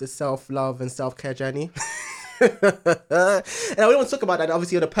part of the self-love and self-care journey. And I really want to talk about that.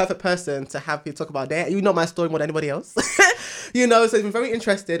 Obviously, you're the perfect person to have me talk about that. You know my story more than anybody else. So it's been very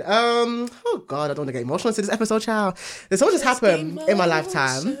interested. Oh God, I don't want to get emotional into this episode, child. There's so much that's happened in my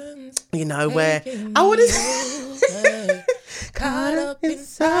lifetime, where I would have caught up in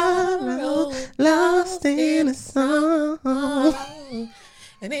sorrow, lost in a song.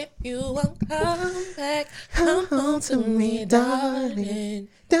 And if you won't come back, come home to me, darling.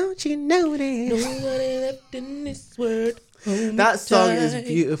 Don't you know that? Nobody left in this world. That song is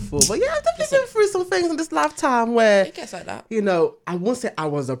beautiful. But yeah, I've definitely been through some things in this lifetime where, it gets like that. I won't say I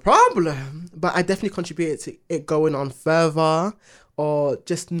was a problem, but I definitely contributed to it going on further, or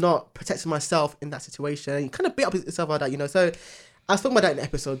just not protecting myself in that situation. And you kind of beat up yourself about that, So I was talking about that in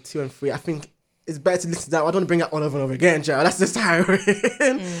episode 2 and 3. I think it's better to listen to that. I don't want to bring that all over and over again, Joe. That's just tiring.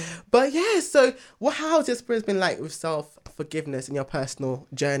 But yeah, so how has your experience been like with forgiveness in your personal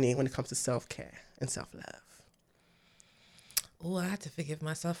journey when it comes to self-care and self-love? Oh, I had to forgive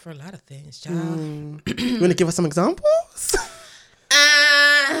myself for a lot of things, child. You want to give us some examples?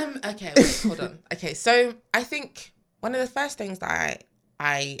 Okay, wait, hold on. Okay, so I think one of the first things that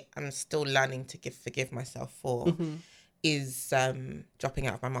I am still learning to forgive myself for is dropping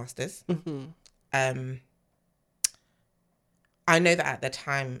out of my master's. I know that at the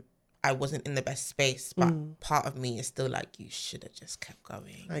time I wasn't in the best space, but part of me is still like, you should have just kept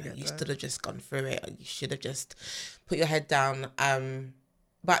going. You should have just gone through it. Or you should have just put your head down.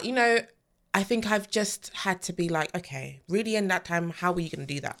 But, you know, I think I've just had to be like, okay, really in that time, how were you going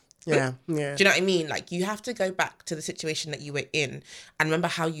to do that? Yeah. Do you know what I mean? Like, you have to go back to the situation that you were in and remember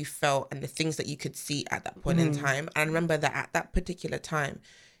how you felt and the things that you could see at that point in time. And remember that at that particular time,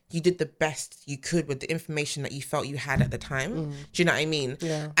 you did the best you could with the information that you felt you had at the time. Do you know what I mean?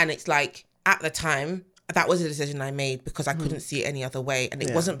 Yeah. And it's like, at the time, that was a decision I made because I couldn't see it any other way. And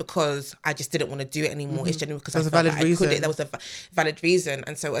it wasn't because I just didn't want to do it anymore. It's genuinely because I felt that I couldn't. There was a valid reason.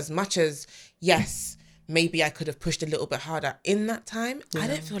 And so as much as, yes, maybe I could have pushed a little bit harder in that time, I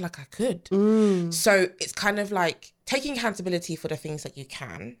didn't feel like I could. So it's kind of like taking accountability for the things that you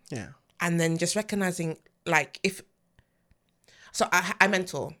can. Yeah. And then just recognizing, like, so I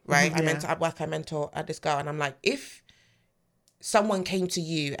mentor, right? I mentor at work, I mentor at this girl. And I'm like, if someone came to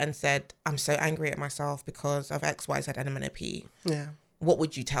you and said, I'm so angry at myself because of X, Y, Z, and I'm in a P, what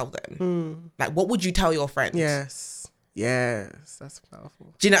would you tell them? Like, what would you tell your friends? Yes, that's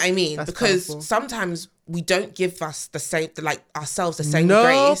powerful. Do you know what I mean? That's because powerful. Sometimes we don't give us the same, ourselves the same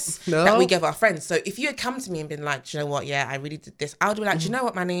grace that we give our friends. So if you had come to me and been like, do you know what? Yeah, I really did this. I would be like, do you know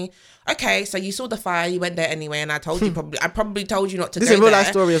what, Manny? Okay, so you saw the fire, you went there anyway, and I told you I probably told you not to go there. This is a real life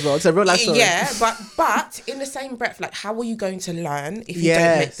story as well. It's a real life story. Yeah, but in the same breath, like, how are you going to learn if you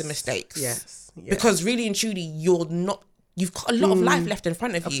don't make the mistakes? Yes. Because really and truly, you've got a lot of life left in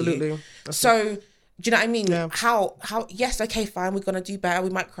front of you. Absolutely. So, do you know what I mean? Yeah. How, yes, okay, fine, we're going to do better.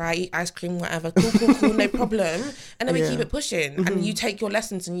 We might cry, eat ice cream, whatever. Cool, no problem. And then we keep it pushing. And you take your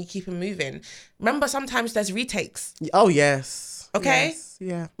lessons and you keep them moving. Remember, sometimes there's retakes. Oh, yes. Okay? Yes.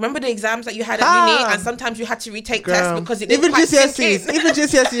 Yeah. Remember the exams that you had at uni, and sometimes you had to retake tests because it didn't even quite sink GCSEs, in. even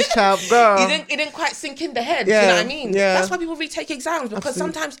GCSEs, child, girl. It didn't quite sink in the head. Yeah. You know what I mean? Yeah. That's why people retake exams, because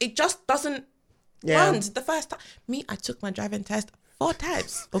sometimes it just doesn't land the first time. Me, I took my driving test 4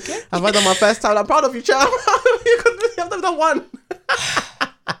 times. Okay, I've done my first time. I'm proud of you, child. I've done one.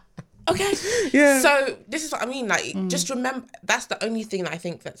 Okay. Yeah. So this is what I mean. Like, just remember, that's the only thing that I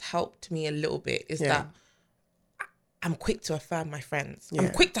think that's helped me a little bit is that I'm quick to affirm my friends. I'm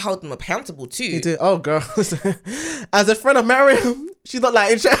quick to hold them accountable too. You do. Oh, girl. As a friend of Mariam, she's not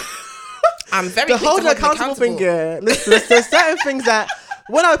like I'm very the quick whole to hold them accountable thing. accountable. Yeah. Listen, there's certain things that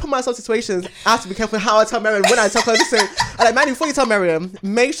when I put myself in situations, I have to be careful how I tell Mariam. When I tell her, listen, I'm like, man, before you tell Mariam,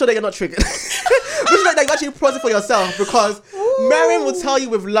 make sure that you're not triggered. Which is like that you actually process for yourself, because Mariam will tell you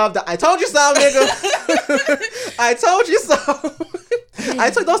with love that I told you so, nigga. I told you so.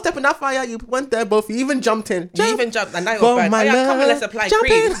 I told you don't step in that fire. You went there, both. You even jumped in. You even jumped, and now you're For bad. my Come love, and let's apply jump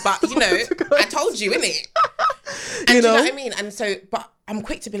cream. in. But you know, I told you, innit? And You you know? know what I mean? And so, but I'm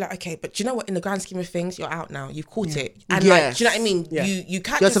quick to be like, okay, but you know what? In the grand scheme of things, you're out now. You've caught it. And like, do you know what I mean? Yeah. You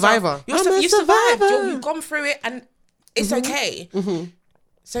catch You're a yourself. survivor. You survived. You've gone through it, and it's okay.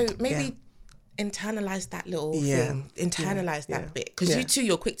 So maybe internalize that little thing. Internalize that bit, because you too,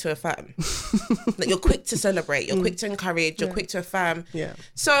 you're quick to affirm. Like, you're quick to celebrate. You're quick to encourage. You're quick to affirm. Yeah.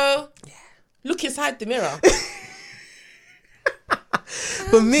 So look inside the mirror.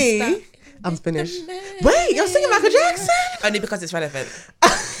 For me, I'm finished. Wait, you're singing Michael Jackson? Only because it's relevant.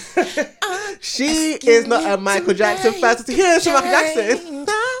 She is not a Michael Jackson fan. To hear some Michael Jackson.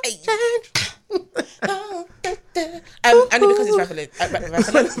 Only because it's relevant.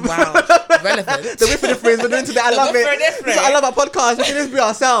 Wow, relevant. The whip of the phrase we're doing today. I love it. So I love our podcast. We can just be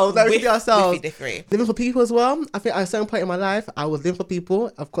ourselves. Like, we can be ourselves. Living for people as well. I think at a certain point in my life, I was living for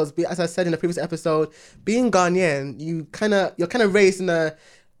people. Of course, as I said in the previous episode, being Ghanaian, you're kind of raised in a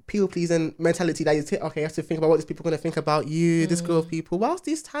people pleasing mentality that you take, okay, you have to think about what these people are going to think about you, this group of people. Whilst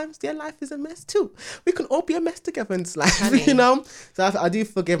these times, their life is a mess too. We can all be a mess together in this life, you know? So I do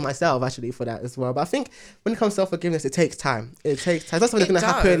forgive myself actually for that as well. But I think when it comes to self-forgiveness, it takes time. It's not something that's going to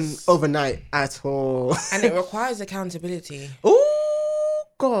happen overnight at all. And it requires accountability. Oh,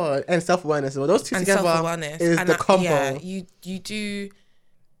 God. And self-awareness as well. Those two and together is the combo. Yeah, you do.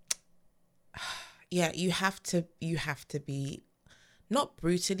 Yeah, you have to be not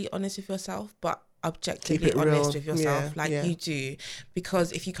brutally honest with yourself, but objectively honest with yourself. You do.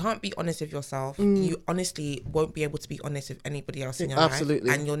 Because if you can't be honest with yourself, you honestly won't be able to be honest with anybody else in your life.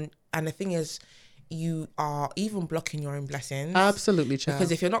 And the thing is, you are even blocking your own blessings. Absolutely, child.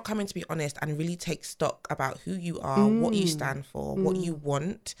 Because if you're not coming to be honest and really take stock about who you are, what you stand for, what you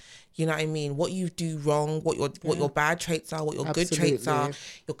want, you know what I mean, what you do wrong, what your bad traits are, what your good traits are,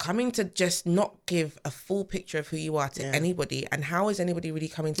 you're coming to just not give a full picture of who you are to anybody. And how is anybody really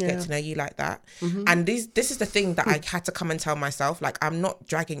coming to get to know you like that? And this is the thing that I had to come and tell myself, like, I'm not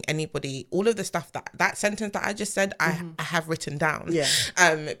dragging anybody. All of the stuff that sentence that I just said, I have written down.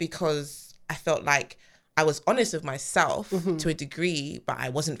 Because I felt like I was honest with myself to a degree, but I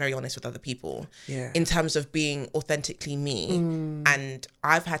wasn't very honest with other people in terms of being authentically me. And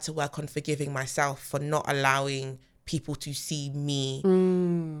I've had to work on forgiving myself for not allowing people to see me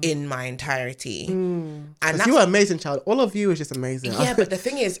in my entirety. And you are amazing, child. All of you is just amazing. Yeah, but the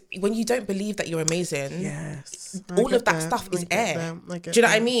thing is, when you don't believe that you're amazing, all of that stuff is air. Do you know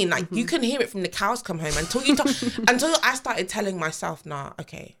what I mean? Like, you can hear it from the cows come home until I started telling myself, nah,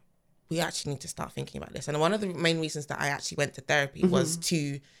 okay, we actually need to start thinking about this. And one of the main reasons that I actually went to therapy was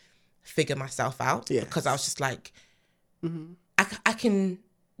to figure myself out, because I was just like, I can,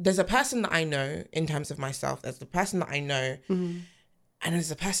 there's a person that I know in terms of myself, there's the person that I know, and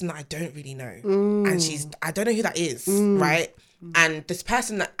there's a person that I don't really know. And I don't know who that is, right? And this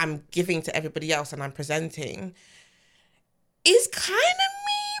person that I'm giving to everybody else and I'm presenting is kind of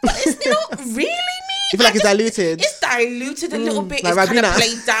me, but it's not really me. You feel like it's diluted? It's diluted a little bit. Like it's kind of Rabina.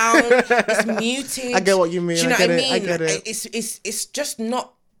 played down. It's muted. I get what you mean. Do you know what I mean? I get it. It's just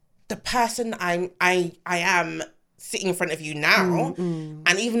not the person I am sitting in front of you now, and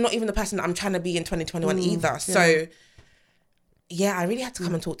not even the person that I'm trying to be in 2021 either. So yeah, I really had to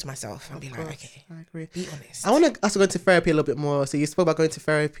come and talk to myself and be like, okay, I agree. be honest. I want to also go to therapy a little bit more. So you spoke about going to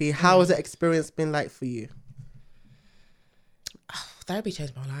therapy. How has that experience been like for you? Oh, therapy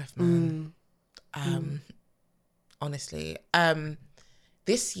changed my life, man. Honestly,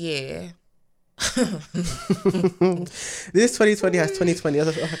 this year, this 2020 has 2020.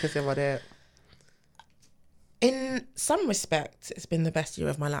 That's all I can say about it. In some respects, it's been the best year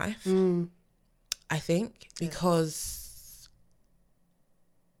of my life. I think, because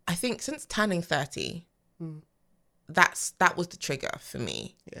I think since turning 30, that was the trigger for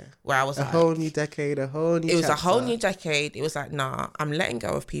me. Yeah. Where I was a whole new decade, a whole new It was chapter. a whole new decade. It was like, nah, I'm letting go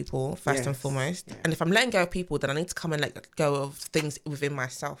of people first and foremost. Yeah. And if I'm letting go of people, then I need to come and let go of things within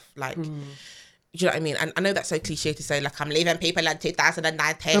myself. Like, do you know what I mean? And I know that's so cliche to say, like, I'm leaving people in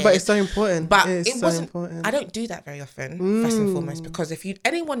 2019. No, but it's so important. But it wasn't. Important. I don't do that very often, first and foremost, because if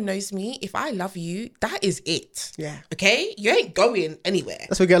anyone knows me, if I love you, that is it. Yeah. Okay? You ain't going anywhere.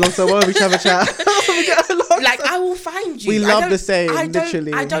 That's why we get along so well with each other, chat. We get along like, I will find you. We love the same,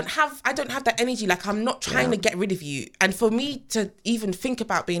 literally. I don't have that energy. Like, I'm not trying to get rid of you. And for me to even think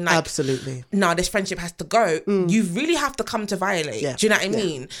about being like, absolutely, nah, this friendship has to go, you really have to come to violate. Yeah. Do you know what I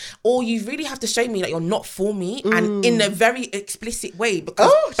mean? Or you really have to show me that you're not for me, and in a very explicit way,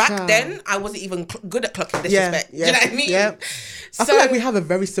 because back then I wasn't even good at clocking disrespect. Do you know what I mean? Yeah. I feel like we have a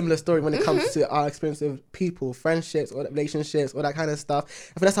very similar story when it comes to our experience with people, friendships, or relationships, all that kind of stuff.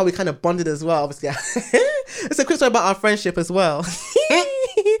 I think that's how we kind of bonded as well, obviously. It's a quick story about our friendship as well.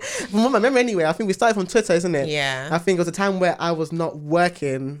 From what I remember anyway, I think we started from Twitter, isn't it? Yeah. I think it was a time where I was not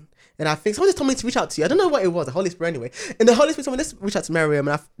working, and I think someone just told me to reach out to you. I don't know what it was, the Holy Spirit anyway. And the Holy Spirit told me, let's reach out to Mariam.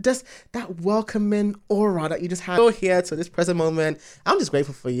 And just that welcoming aura that you just had here to this present moment. I'm just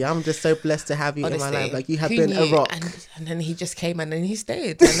grateful for you. I'm just so blessed to have you in my life. Like, you have been a rock. And then he just came and then he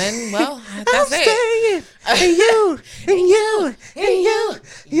stayed. And then, well, that's it. And you, and you, and you,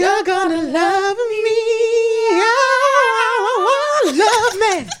 you're gonna love me. Oh, love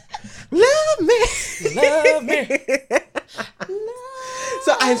me. Love me. Love me.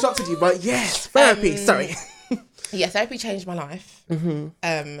 So I interrupted you, but yes, therapy. Sorry. Yeah, therapy changed my life.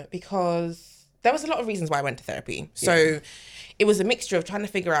 Because there was a lot of reasons why I went to therapy. So it was a mixture of trying to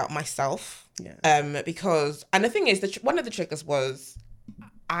figure out myself. Because, and the thing is, one of the triggers was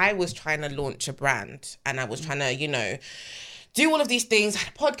I was trying to launch a brand, and I was trying to, do all of these things. I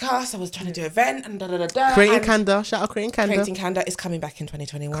had a podcast, I was trying to do an event, and da-da-da-da. Creating Candor. Shout out Creating Candor. Creating Candor is coming back in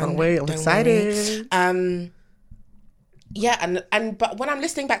 2021. Can't wait. I'm excited. Yeah, but when I'm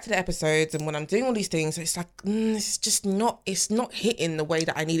listening back to the episodes and when I'm doing all these things, it's like, it's just not, it's not hitting the way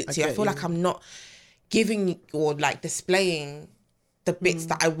that I need it to. I feel like I'm not giving or like displaying the bits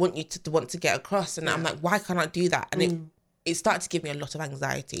that I want you to want to get across. And I'm like, why can't I do that? And it started to give me a lot of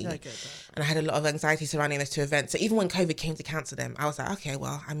anxiety. I get that. And I had a lot of anxiety surrounding those two events. So even when COVID came to cancel them, I was like, okay,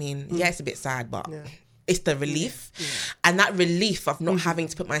 well, I mean, it's a bit sad, but... Yeah. It's the relief. And that relief of not having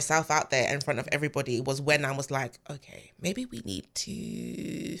to put myself out there in front of everybody was when I was like, okay, maybe we need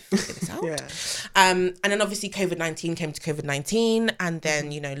to to figure this out. Yeah. And then obviously COVID-19 came to COVID-19, and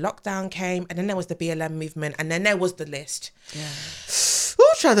then, you know, lockdown came, and then there was the BLM movement, and then there was the list. Yeah.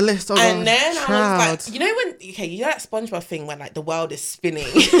 Ooh, try the list. Oh, and then child. I was like, you know when, okay, you know that SpongeBob thing when like the world is spinning?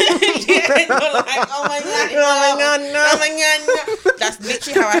 Yeah, and you're like, oh my God, no. Oh my God, no. That's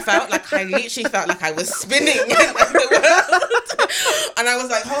literally how I felt. Like I literally felt like I was spinning in the world. And I was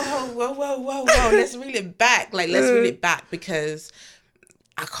like, whoa, let's reel it back. Like, let's reel it back because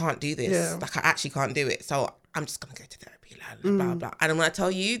I can't do this. Yeah. Like I actually can't do it. So I'm just going to go to therapy. Blah, blah. And when I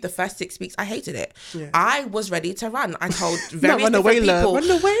tell you, the first 6 weeks, I hated it. Yeah. I was ready to run. I told various different people. Run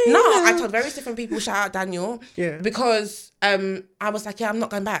away, no, I told various different people, shout out Daniel. Yeah. Because I was like, yeah, I'm not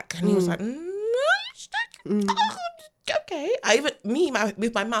going back. And he was like, okay.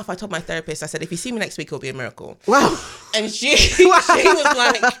 With my mouth, I told my therapist, I said, if you see me next week, it'll be a miracle. Wow. And she was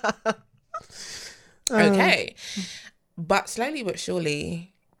like, okay. But slowly but surely,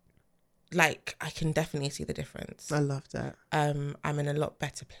 like, I can definitely see the difference. I love that. I'm in a lot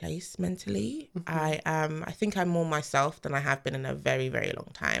better place mentally. I think I'm more myself than I have been in a very, very long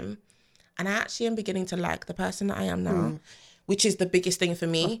time. And I actually am beginning to like the person that I am now, which is the biggest thing for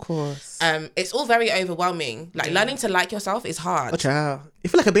me. Of course. It's all very overwhelming. Like, learning to like yourself is hard. Oh, child. You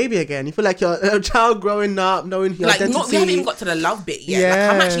feel like a baby again. You feel like you're a child growing up, knowing your identity. We haven't even got to the love bit yet. Yes.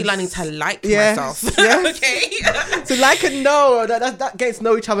 Like, I'm actually learning to like myself. Yes. Okay. So like and know that getting to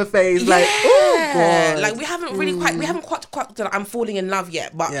know each other phase. Like, oh God. Like we haven't quite done I'm falling in love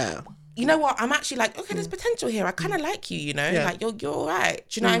yet. But you know what? I'm actually like, okay, there's potential here. I kind of like you, you know? Yeah. Like you're all right.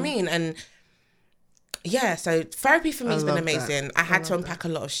 Do you know what I mean? And yeah, so therapy for me has been amazing. I had to unpack a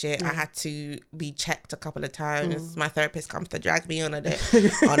lot of shit. I had to be checked a couple of times. My therapist comes to drag me on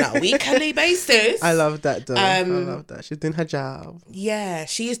a weekly basis. I love that though. I love that. She's doing her job. Yeah,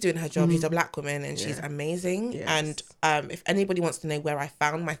 she is doing her job. She's a black woman and she's amazing. Yes. And if anybody wants to know where I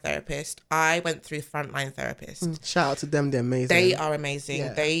found my therapist, I went through Frontline Therapist. Shout out to them. They're amazing. They are amazing.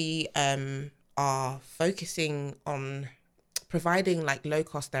 Yeah. They are focusing on providing like low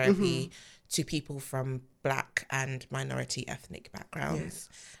cost therapy to people from black and minority ethnic backgrounds.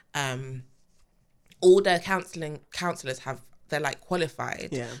 Yes. All their counsellors they're like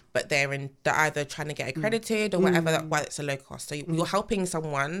qualified, but they're either trying to get accredited or whatever. That's why it's a low cost. So you're helping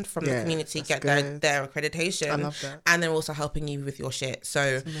someone from the community get their accreditation. I love that. And they're also helping you with your shit.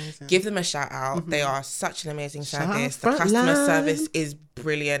 So give them a shout out. They are such an amazing service. The customer service is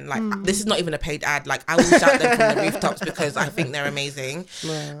brilliant. Like this is not even a paid ad. Like I will shout them from the rooftops because I think they're amazing.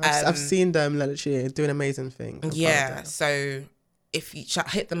 I've seen them literally doing amazing things. Yeah. So if you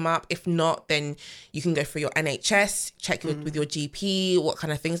hit them up, if not, then you can go through your NHS, check with your GP, what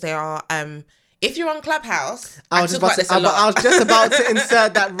kind of things they are. If you're on Clubhouse, I was just about to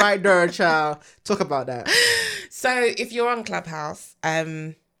insert that right there, child. Talk about that. So if you're on Clubhouse,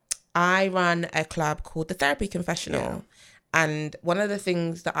 I run a club called the Therapy Confessional, and one of the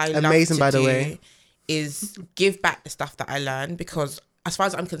things that I love to do is give back the stuff that I learn, because as far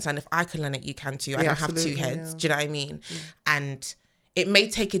as I'm concerned, if I can learn it, you can too. I don't have two heads. Do you know what I mean? And it may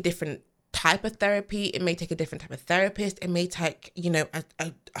take a different type of therapy. It may take a different type of therapist. It may take,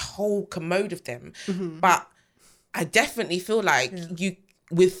 a whole commode of them. But I definitely feel like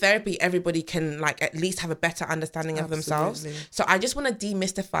with therapy, everybody can like at least have a better understanding of themselves. So I just want to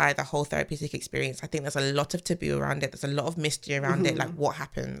demystify the whole therapeutic experience. I think there's a lot of taboo around it. There's a lot of mystery around it. Like, what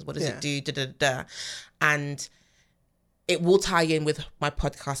happens? What does it do? And it will tie in with my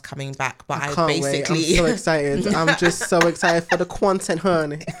podcast coming back, but I basically wait. I'm so excited. I'm just so excited for the content,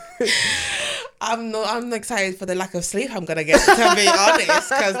 honey. I'm excited for the lack of sleep I'm gonna get, to be honest,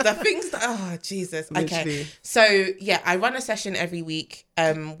 because the things that, oh Jesus. Okay, so yeah, I run a session every week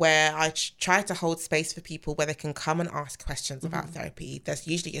where I try to hold space for people where they can come and ask questions about therapy. There's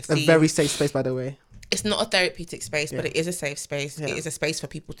usually a theme. A very safe space, by the way. It's not a therapeutic space, but it is a safe space. It is a space for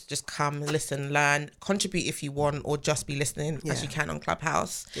people to just come, listen, learn, contribute if you want, or just be listening as you can on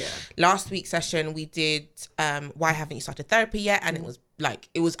Clubhouse. Last week's session, we did Why Haven't You Started Therapy Yet? And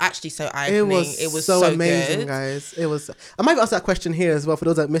it was actually so eye-opening. It was so amazing, good. Guys. It was. I might ask that question here as well. For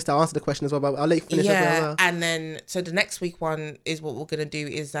those that missed, I'll answer the question as well, but I'll let you finish as well. And then, so the next week one is what we're going to do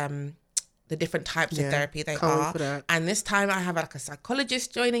is the different types of therapy they are. And this time I have like a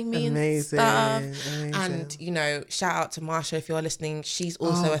psychologist joining me and stuff. And, shout out to Marsha if you're listening. She's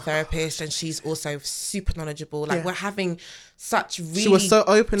also a therapist and she's also super knowledgeable. Like we're having such really... She was so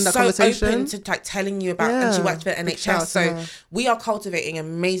open in that conversation. Open to like telling you about, and she worked for the NHS. So we are cultivating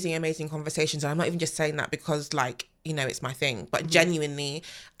amazing, amazing conversations. And I'm not even just saying that because it's my thing, but genuinely,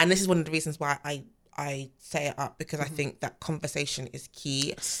 and this is one of the reasons why I say it up because I think that conversation is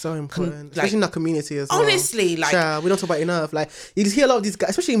key. So important, especially in our community as well. Honestly, like, yeah, we don't talk about it enough. Like, you just hear a lot of these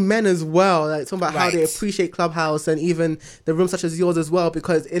guys, especially men as well, like talking about how they appreciate Clubhouse and even the rooms such as yours as well,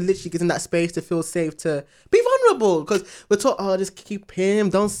 because it literally gives them that space to feel safe to be vulnerable. Because we're taught, oh, just keep him,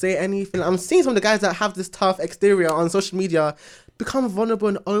 don't say anything. I'm seeing some of the guys that have this tough exterior on social media become vulnerable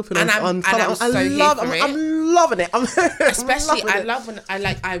and open. I'm loving it. Especially,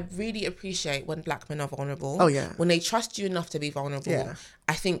 I really appreciate when black men are vulnerable. Oh yeah, when they trust you enough to be vulnerable. Yeah.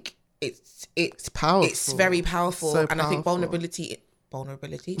 I think it's powerful. It's very powerful, so and I think vulnerability.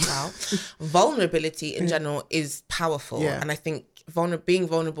 Wow, vulnerability in general is powerful, and I think being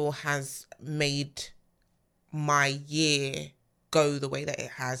vulnerable has made my year go the way that it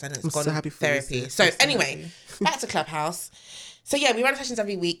has, and it's gone so happy therapy. So anyway, back to Clubhouse. So yeah, we run sessions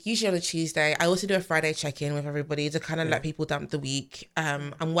every week, usually on a Tuesday. I also do a Friday check-in with everybody to kind of let people dump the week.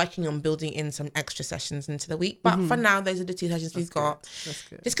 I'm working on building in some extra sessions into the week. But for now, those are the 2 sessions we've got. That's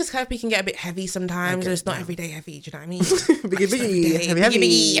good. Just because therapy can get a bit heavy sometimes. And it's not every day heavy, do you know what I mean?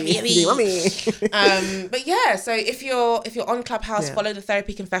 Heavy. But yeah, so if you're on Clubhouse, follow the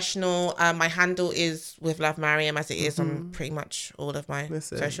Therapy Confessional. My handle is with Love Mariam, as it is on pretty much all of my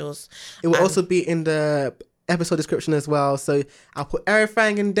socials. It will also be in the episode description as well, so I'll put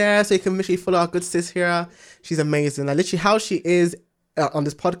everything in there so you can make sure you follow our good sis here. She's amazing. Like, literally how she is on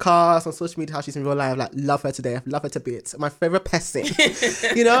this podcast, on social media, how she's in real life, like, love her today. I love her to bits. My favorite person.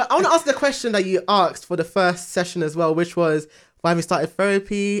 You know, I want to ask the question that you asked for the first session as well, which was, why have you started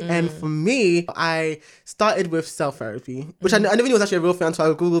therapy? And for me, I started with self-therapy, which I never knew was actually a real thing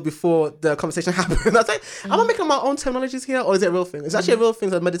until I Googled before the conversation happened. I was like, am I making my own terminologies here, or is it a real thing? It's actually a real thing.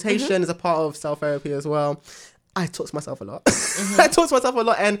 So meditation is a part of self-therapy as well. I talk to myself a lot. I talk to myself a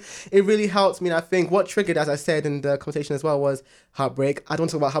lot, and it really helps me. And I think what triggered, as I said in the conversation as well, was heartbreak. I don't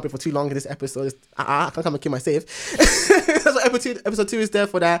talk about heartbreak for too long in this episode. I can't come and keep my safe. That's what episode 2 is there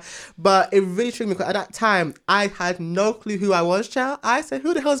for that. But it really triggered me, because at that time, I had no clue who I was, child. I said,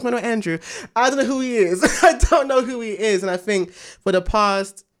 who the hell is Manuel Andrew? I don't know who he is. I don't know who he is. And I think for the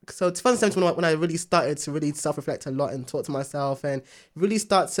past... So 2017, when I really started to really self-reflect a lot and talk to myself and really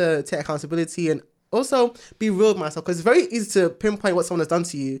start to take accountability and also be real with myself, because it's very easy to pinpoint what someone has done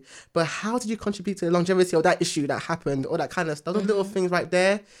to you, but how did you contribute to the longevity of that issue that happened, or that kind of stuff? Those little things right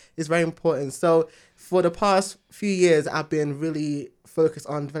there is very important. So for the past few years, I've been really focused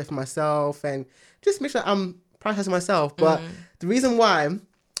on developing myself and just make sure I'm prioritizing myself. But the reason why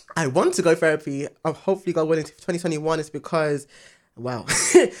I want to go therapy, hopefully God willing, to 2021, is because, wow,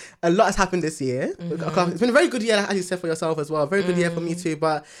 a lot has happened this year. It's been a very good year, as you said, for yourself as well. A very good year for me too.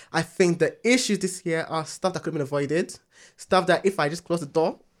 But I think the issues this year are stuff that could have been avoided. Stuff that if I just close the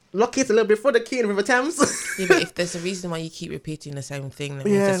door, lock it a little bit, throw the key in River Thames. Yeah, but if there's a reason why you keep repeating the same thing,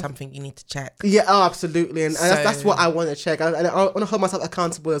 then there's something you need to check. Yeah, oh, absolutely. And that's what I want to check. I want to hold myself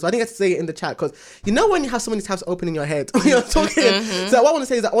accountable. So I didn't get to say it in the chat, because you know when you have so many tabs open in your head when you're talking. So what I want to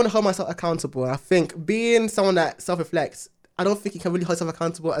say is that I want to hold myself accountable. I think being someone that self-reflects, I don't think you can really hold yourself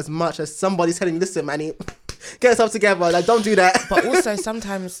accountable as much as somebody's telling you, listen, Manny, get yourself together. Like, don't do that. But also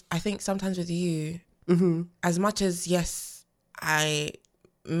sometimes with you, as much as, yes, I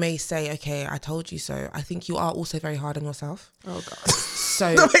may say, okay, I told you so, I think you are also very hard on yourself. Oh, God.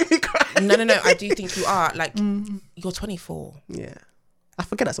 So, don't make me cry. No, I do think you are. Like, you're 24. Yeah. I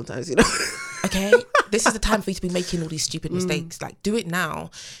forget that sometimes, you know. Okay? This is the time for you to be making all these stupid mistakes. Like, do it now,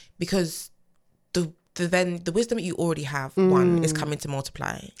 because the wisdom that you already have, one, is coming to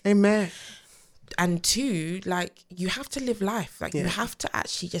multiply. Amen. And 2, like, you have to live life. Like, you have to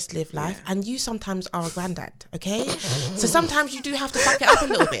actually just live life. And you sometimes are a granddad, okay? So sometimes you do have to fuck it up a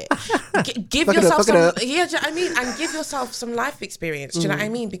little bit. Give yourself some... Yeah, do you know what I mean? And give yourself some life experience, do you know what I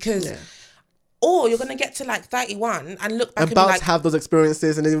mean? Because... Or you're going to get to like 31 and look back and be like... to have those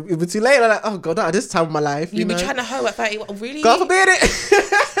experiences, and it'll be too late. I'm like, oh God, not at this time of my life. You'll be trying to hoe at 31. Really? God forbid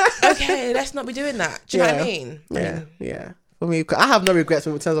it. Okay, let's not be doing that. Do you know what I mean? Yeah. For me, I have no regrets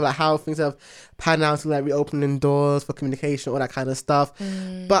in terms of like how things have panned out, to like reopening doors for communication, all that kind of stuff.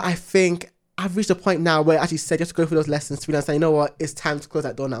 But I think I've reached a point now where, as you said, you have to go through those lessons to realize, you know what, it's time to close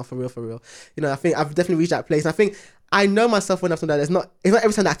that door now, for real. You know, I think I've definitely reached that place. And I think I know myself when I've done that. It's not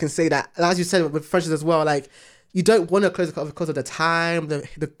every time that I can say that. And as you said with friendships as well, like, you don't want to close it because of the time,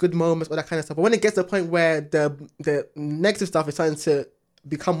 the good moments, all that kind of stuff. But when it gets to the point where the negative stuff is starting to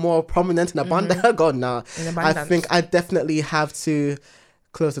become more prominent in abundance, God, nah. I think I definitely have to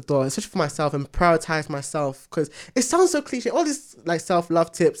close the door, especially for myself, and prioritize myself, because it sounds so cliche. All these like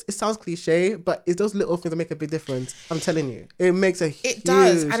self-love tips, it sounds cliche, but it's those little things that make a big difference. I'm telling you, it makes a huge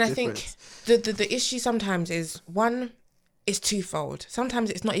difference. And I think the issue sometimes is, one, it's twofold. Sometimes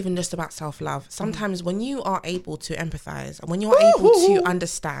it's not even just about self-love. Sometimes when you are able to empathize and when you're able to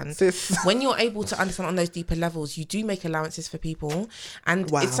understand, when you're able to understand on those deeper levels, you do make allowances for people.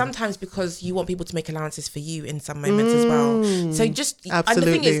 And it's sometimes because you want people to make allowances for you in some moments as well. So just, and the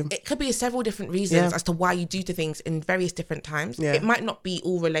thing is, it could be several different reasons as to why you do the things in various different times. It might not be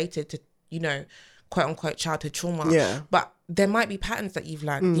all related to, you know, quote unquote childhood trauma, but there might be patterns that you've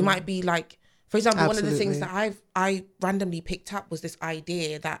learned. You might be like, for example, one of the things that I randomly picked up was this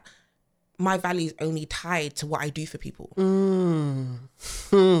idea that my value is only tied to what I do for people. No.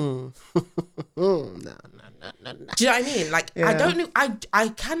 Do you know what I mean? Like, I don't know. I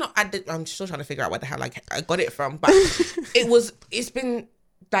cannot. I'm still trying to figure out where the hell I got it from. But it's been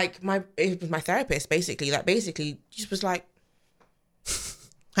like it was my therapist basically. That basically just was like,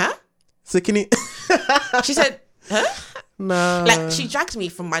 huh? So can you? She said, huh? No. Like, she dragged me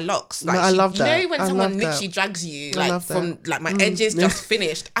from my locks. Like, I love that. You know when someone literally drags you, like, from, like, my edges just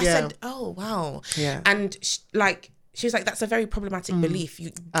finished. I said, oh, wow. Yeah. And, she was like, that's a very problematic belief.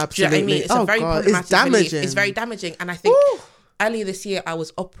 Absolutely. Do you know what I mean? It's a very problematic it's damaging. belief. It's very damaging. And I think earlier this year, I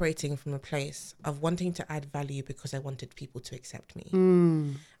was operating from a place of wanting to add value because I wanted people to accept me.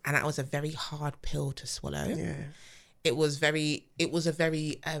 And that was a very hard pill to swallow. Yeah. It was a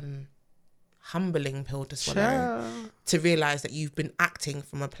very humbling pill to swallow, to realize that you've been acting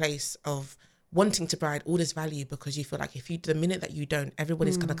from a place of wanting to provide all this value because you feel like the minute that you don't,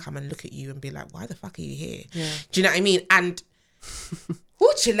 everybody's gonna come and look at you and be like, why the fuck are you here? Do you know what I mean? And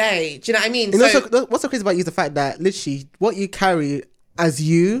Chile, do you know what I mean? And also, what's so crazy about you is the fact that literally what you carry as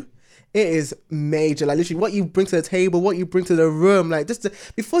you, it is major. Like, literally what you bring to the table, what you bring to the room, like just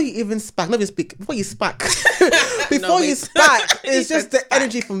before you even spark, not even speak, before you spark, before you spark, it's just the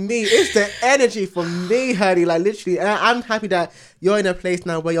energy for me. It's the energy for me, honey. Like, literally, and I'm happy that you're in a place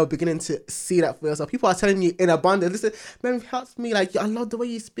now where you're beginning to see that for yourself. People are telling you in abundance, listen, man, it helps me. Like, I love the way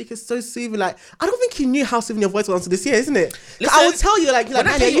you speak. It's so soothing. Like, I don't think you knew how soothing your voice was until this year, isn't it? Listen, I will tell you, like, man,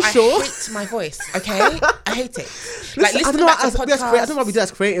 are you sure? I hate my voice, okay? I hate it. Listen, like, listen back to podcasts. I don't know what we do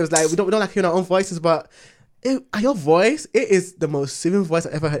as creatives. Like, we don't like hearing our own voices, but your voice, it is the most soothing voice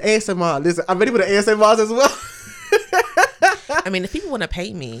I've ever heard. ASMR, listen, I'm ready for the ASMRs as well. I mean, if people want to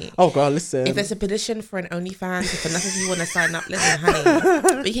pay me, oh god, listen. If there's a petition for an OnlyFans, if enough of you want to sign up, listen,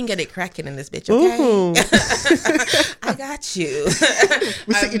 honey, we can get it cracking in this bitch, okay? I got you.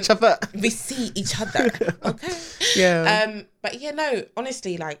 We see each other. We see each other, okay? Yeah. But yeah, no,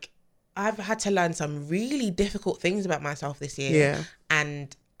 honestly, like, I've had to learn some really difficult things about myself this year. Yeah.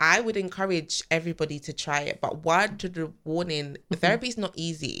 And I would encourage everybody to try it, but word to the warning, therapy is not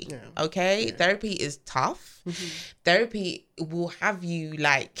easy, okay? Yeah. Therapy is tough. Therapy will have you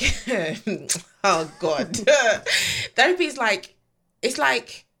like, oh God. Therapy is like, it's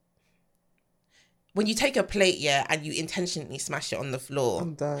like when you take a plate, and you intentionally smash it on the floor.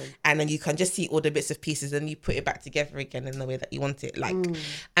 I'm done. And then you can just see all the bits of pieces and you put it back together again in the way that you want it. Like,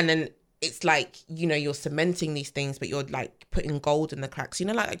 and then it's like, you know, you're cementing these things, but you're like putting gold in the cracks. You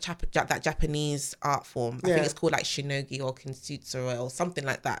know, like that Japanese art form. I think it's called like shinogi or kintsugi or something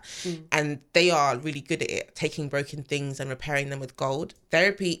like that. And they are really good at it, taking broken things and repairing them with gold.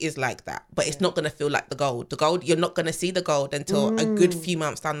 Therapy is like that, but it's not going to feel like the gold. The gold, you're not going to see the gold until a good few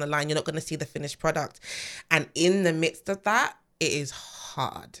months down the line. You're not going to see the finished product. And in the midst of that, it is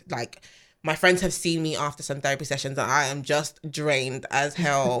hard. Like, my friends have seen me after some therapy sessions and I am just drained as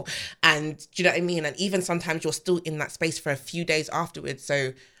hell. And do you know what I mean? And even sometimes you're still in that space for a few days afterwards.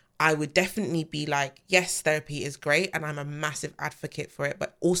 So I would definitely be like, yes, therapy is great and I'm a massive advocate for it.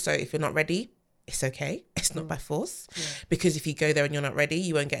 But also, if you're not ready, it's okay. It's not by force. Yeah. Because if you go there and you're not ready,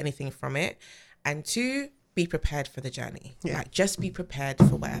 you won't get anything from it. And 2, be prepared for the journey. Yeah. Like, just be prepared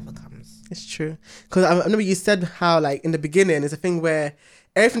for whatever comes. It's true. Because I remember you said how, like, in the beginning, it's a thing where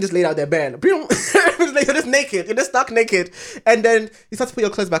everything just laid out there bare. You're just naked. You're just stuck naked. And then you start to put your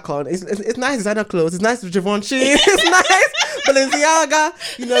clothes back on. It's nice designer clothes. It's nice Givenchy. It's nice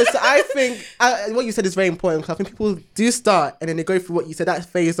Balenciaga. You know, so I think what you said is very important. Because I think people do start and then they go through what you said, that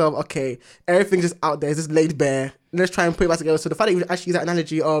phase of, okay, everything's just out there. It's just laid bare. Let's try and put it back together. So the fact that you actually use that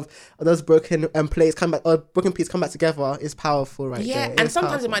analogy of those broken plates come back, or broken pieces come back together is powerful, right? Yeah, there. And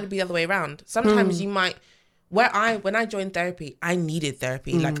sometimes it might be the other way around. Sometimes you might... When I joined therapy, I needed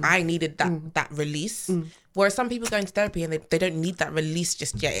therapy. Like, I needed that release. Whereas some people go into therapy and they don't need that release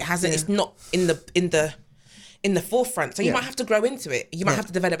just yet. It hasn't. It's not in the forefront. So you might have to grow into it. You might have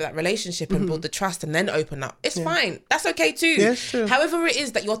to develop that relationship and build the trust and then open up. It's fine. That's okay too. Yeah, it's true. However it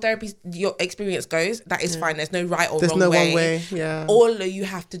is that your experience goes, that is fine. There's no right or There's wrong no way. one way. Yeah. All you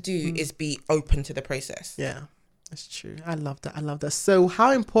have to do is be open to the process. Yeah, that's true. I love that. So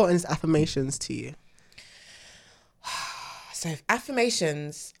how important is affirmations to you? So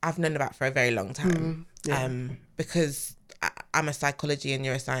affirmations I've known about for a very long time. Because I'm a psychology and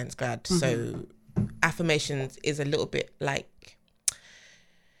neuroscience grad. So affirmations is a little bit like,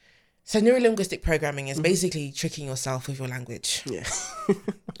 so neurolinguistic programming is basically tricking yourself with your language. Yeah.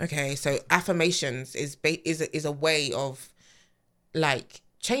 Okay, so affirmations is a way of like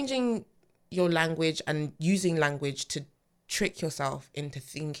changing your language and using language to trick yourself into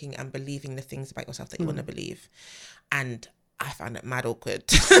thinking and believing the things about yourself that you want to believe. And I found it mad awkward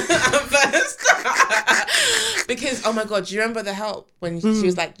at first. Because, oh my God, do you remember The Help? When she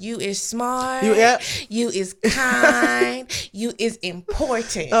was like, you is smart, you is kind, you is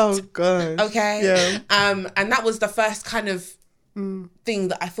important. Oh, God. Okay? Yeah. And that was the first kind of thing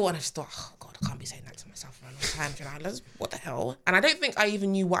that I thought, and I just thought, oh God, I can't be saying that to myself for a long time. You know, what the hell? And I don't think I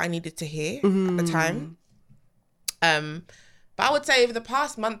even knew what I needed to hear at the time. But I would say over the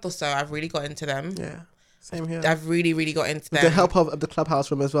past month or so, I've really got into them. Yeah. Same here. I've really, really got into them. The help of the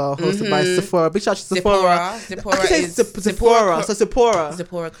Clubhouse room as well, hosted by Sephora. Big shout out to Sephora. Sephora is Sephora. So Sephora.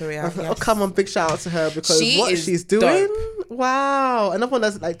 Sephora Korea. Oh, come on, big shout out to her because she's doing. Dope. Wow. Another one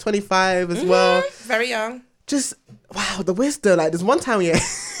that's like 25 as well. Very young. Just, wow, the wisdom. Like, there's one time,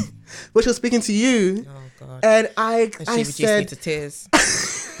 where she was speaking to you. Oh, God. And she reduced me to tears.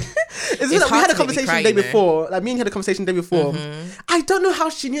 We had a conversation the day before. Like, me and you had a conversation the day before. I don't know how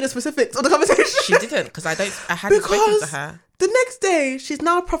she knew the specifics of the conversation. She didn't, because I hadn't spoken to her. The next day, she's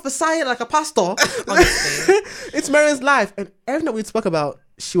now prophesying like a pastor. Honestly. It's Mariam's life. And everything that we spoke about,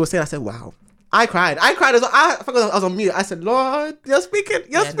 she was saying, I said, wow. I cried as well. I forgot I was on mute. I said, Lord, you're speaking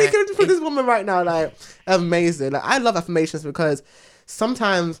for this woman right now. Like, amazing. Like, I love affirmations because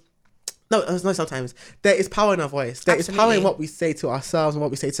sometimes there is power in our voice. There is power in what we say to ourselves and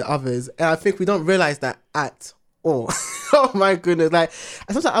what we say to others. And I think we don't realize that at all. Oh my goodness. Like,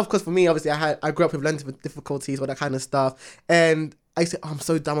 sometimes, of course, for me, obviously, I grew up with learning difficulties, all that kind of stuff. And I say, oh, I'm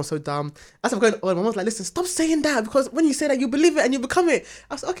so dumb. As I'm going on, my mom's like, listen, stop saying that, because when you say that, you believe it and you become it.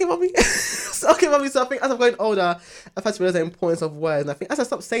 I was like, okay, mommy. So I think as I'm going older, I've had to realize the importance of words. And I think as I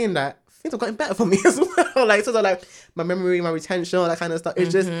stop saying that, things have gotten better for me as well. Like, sort of like my memory, my retention, all that kind of stuff.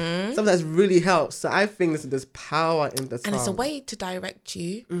 It's just something that's really helps. So I think there's power in the tongue. And it's a way to direct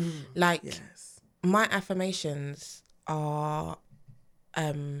you. Like, my affirmations are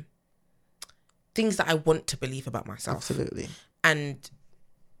things that I want to believe about myself. Absolutely. And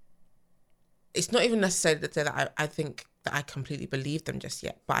it's not even necessarily to say that I think that I completely believe them just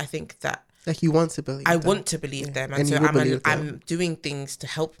yet, but I think that like you want to believe I want to believe them, and so I'm doing things to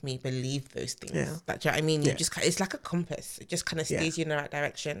help me believe those things. Yeah. Like, do you know what I mean? You just, it's like a compass. It just kind of steers you in the right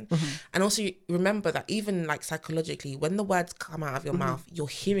direction. And also remember that even like psychologically, when the words come out of your mouth, you're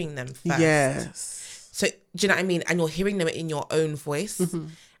hearing them first. Yes. So do you know what I mean? And you're hearing them in your own voice.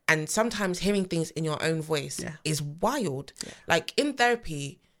 And sometimes hearing things in your own voice is wild. Like in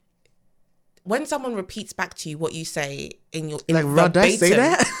therapy, when someone repeats back to you what you say in your like, did I say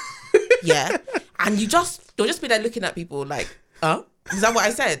that? Yeah. And you'll just be there looking at people like, oh, is that what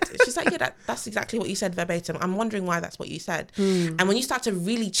I said? She's like, yeah, that's exactly what you said verbatim. I'm wondering why that's what you said. And when you start to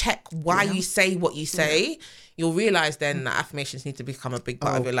really check why you say what you say, you'll realize then that affirmations need to become a big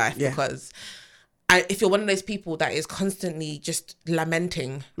part of your life. Because if you're one of those people that is constantly just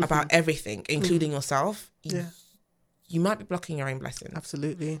lamenting about everything, including yourself, you might be blocking your own blessing.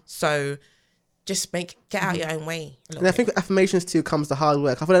 Absolutely. So just get out your own way. And I think with affirmations too comes the hard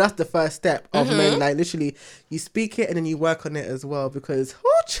work. I feel like that's the first step of men. Like literally, you speak it and then you work on it as well, because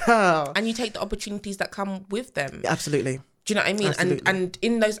child. And you take the opportunities that come with them. Absolutely. Do you know what I mean? Absolutely. And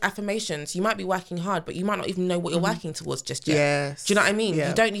in those affirmations, you might be working hard, but you might not even know what you're working towards just yet. Yes. Do you know what I mean? Yeah.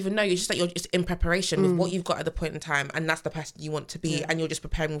 You don't even know. You're just in preparation with what you've got at the point in time, and that's the person you want to be, and you're just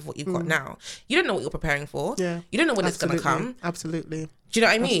preparing with what you've got now. You don't know what you're preparing for. Yeah. You don't know when it's going to come. Absolutely. Do you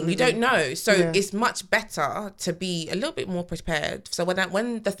know what I mean? You don't know. So it's much better to be a little bit more prepared. So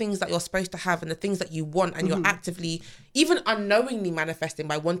when the things that you're supposed to have and the things that you want, and you're actively, even unknowingly manifesting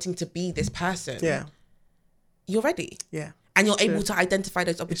by wanting to be this person, you're ready. Yeah. And you're able to identify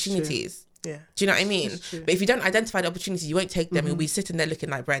those opportunities. Yeah. Do you know what I mean? But if you don't identify the opportunities, you won't take them. You'll be sitting there looking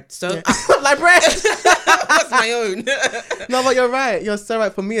like bread. So like bread. That's my own. No, but you're right. You're so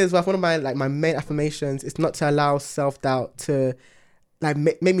right. For me as well, one of my main affirmations is not to allow self-doubt to like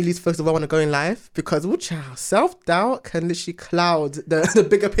make me lose focus of where I want to go in life, because self-doubt can literally cloud the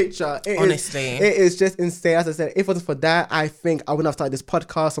bigger picture. Honestly. It is just insane. As I said, if it wasn't for that, I think I wouldn't have started this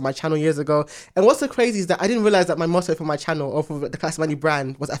podcast or my channel years ago. And what's so crazy is that I didn't realize that my motto for my channel or for the Classic Money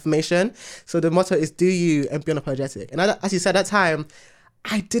brand was affirmation. So the motto is do you and be unapologetic. And as you said, at that time,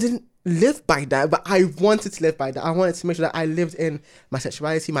 I didn't live by that, but I wanted to live by that. I wanted to make sure that I lived in my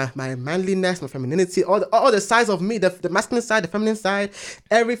sexuality, my manliness, my femininity, all the sides of me, the masculine side, the feminine side,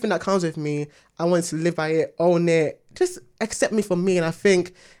 everything that comes with me. I wanted to live by it, own it, just accept me for me. And I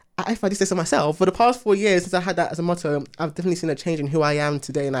think if I did say so myself, for the past 4 years since I had that as a motto, I've definitely seen a change in who I am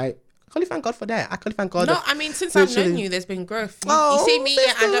today, and I can't thank God for that. I can't thank God. No, I mean, since I've known you, there's been growth. You see me,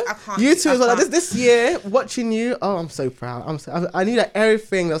 I can't. You too as well. Like this year, watching you, I'm so proud. I knew that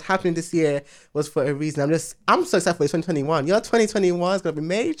everything that was happening this year was for a reason. I'm so excited for 2021. Your 2021 is gonna be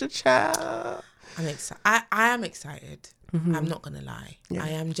major, child. I'm excited. I am excited. I'm not gonna lie. Yeah. I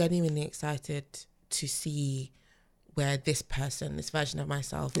am genuinely excited to see where this version of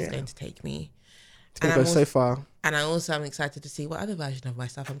myself is going to take me. It's gonna go so far. And I also am excited to see what other version of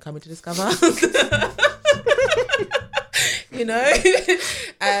myself I'm coming to discover. You know?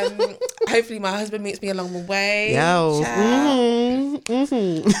 Hopefully my husband meets me along the way.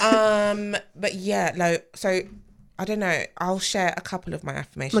 But yeah, like, so I don't know. I'll share a couple of my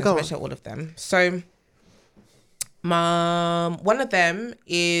affirmations. I won't share all of them. So one of them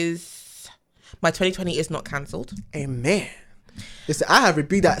is my 2020 is not cancelled. Amen. Listen, I have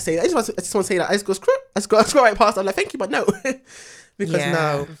rebuked that saying. I just want to say that. I just go right past. I'm like, thank you, but no. Because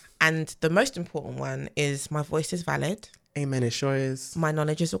no. And the most important one is my voice is valid. Amen. It sure is. My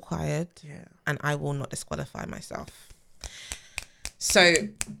knowledge is required. Yeah. And I will not disqualify myself. So,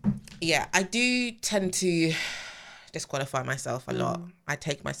 yeah, I do tend to disqualify myself a lot. I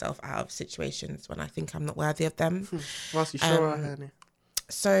take myself out of situations when I think I'm not worthy of them. Whilst you sure are, honey.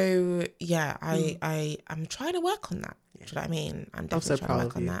 So yeah, I'm trying to work on that. Do you know what I mean? I'm definitely trying to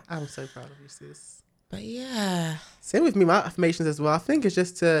work on that. I'm so proud of you, sis. But yeah. Same with me, my affirmations as well. I think it's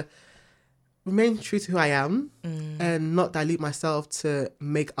just to remain true to who I am and not dilute myself to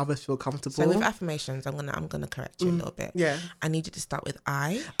make others feel comfortable. So with affirmations, I'm gonna correct you a little bit. Yeah. I need you to start with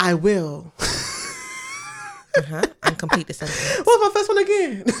I. I will. And complete the sentence. What's my first one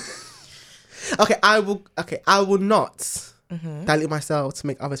again? I will not dilute myself to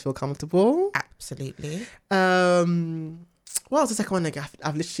make others feel comfortable. Absolutely. What was the second one again?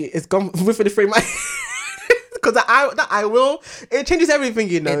 I've literally, it's gone within the frame. Because that I will, it changes everything,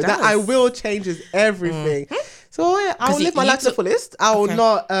 you know. That I will changes everything. So yeah, I will live my life to the fullest. I will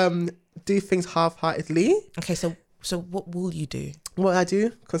not do things half-heartedly. Okay, so what will you do? What I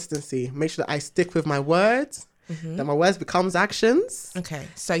do? Consistency. Make sure that I stick with my words. That my words becomes actions. Okay,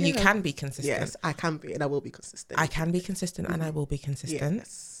 so you can be consistent. Yes, I can be, and I will be consistent. I can be consistent, and I will be consistent.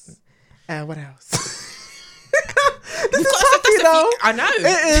 Yes. What else? This is tough, you know. I know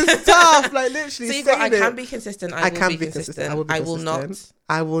it is tough. Like literally. So you got. I can be consistent. I will be consistent. I will be consistent.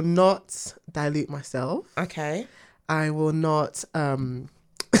 I will not dilute myself. Okay. I will not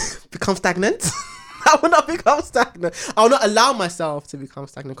become stagnant. I will not become stagnant. I will not allow myself to become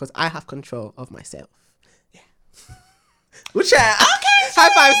stagnant because I have control of myself. Good chat. Okay. High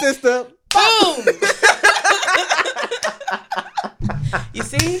five, sister. Boom. You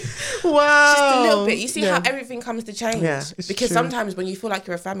see? Wow. Just a little bit. You see how everything comes to change? Yeah, because sometimes when you feel like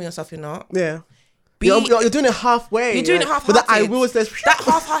you're affirming yourself, you're not. Yeah. You're doing it halfway. You're doing it half-hearted. But that I will is that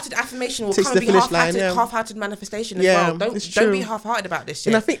half-hearted affirmation will come and be half-hearted manifestation as well. Don't be half-hearted about this shit.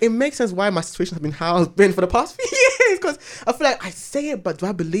 And I think it makes sense why my situation has been how it's been for the past few years. Because I feel like I say it, but do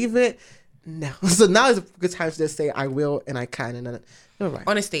I believe it? No. So now is a good time to just say I will and I can, and then you're right.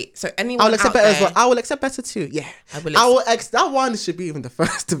 Honestly, so anyone I'll accept better as well. I will accept better too. Yeah, I will. That one should be even the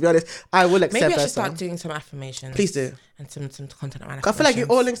first. To be honest, I will accept better. Maybe I should start doing some affirmations. Please do. And some content around affirmations. I feel like it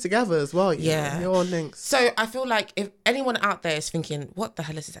all links together as well. Yeah, it all links. So I feel like if anyone out there is thinking, what the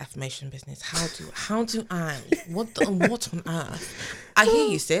hell is this affirmation business? How do I? What on earth? I hear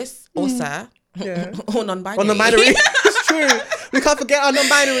you, sis, or sir. Yeah. Or non-binary. Or non-binary. It's true. We can't forget our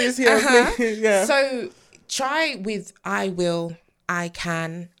non-binaries here. Yeah. So try with I will, I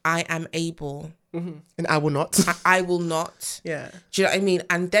can, I am able. And I will not. I will not. Yeah. Do you know what I mean?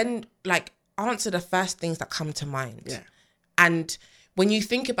 And then like answer the first things that come to mind. Yeah. And when you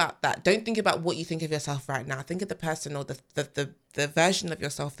think about that, don't think about what you think of yourself right now. Think of the person or the version of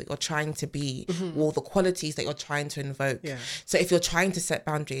yourself that you're trying to be, or the qualities that you're trying to invoke. Yeah. So if you're trying to set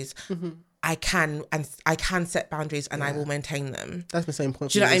boundaries, I can set boundaries and I will maintain them. That's the same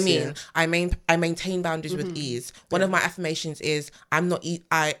point. Do you know what I mean? Yeah. I maintain boundaries with ease. One of my affirmations is I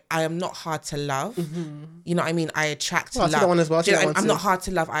am not hard to love. You know what I mean? I attract love. That one as well. I'm not hard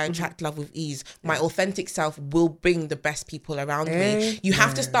to love. I attract love with ease. My authentic self will bring the best people around me. You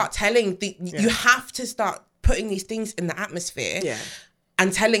have to start you have to start putting these things in the atmosphere. Yeah.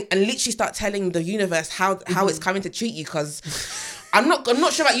 And literally start telling the universe how it's coming to treat you, because I'm not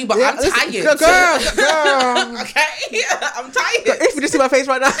sure about you, but I'm tired. Girl. Okay, I'm tired. If you just see my face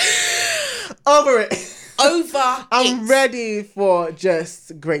right now, over it. I'm ready for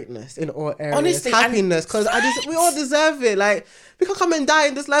just greatness in all areas. Honestly, happiness, because we all deserve it. Like, we can't come and die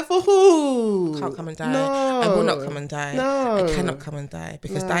in this life for who? Can't come and die. No. I will not come and die. No. I cannot come and die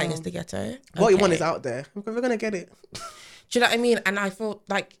because dying is the ghetto. What you want is out there. We're gonna get it. Do you know what I mean? And I feel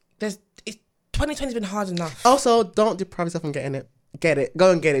like 2020's been hard enough. Also, don't deprive yourself from getting it. Get it.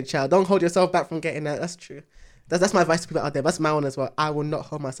 Go and get it, child. Don't hold yourself back from getting that. That's true. That's my advice to people out there. That's my one as well. I will not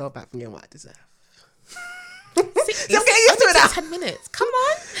hold myself back from getting what I deserve. I'm getting used to it now. 10 minutes. Come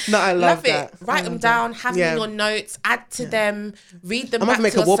on. No, I love that. Write them down. Have them in your notes. Add to them. Read them back to yourself. I'm going to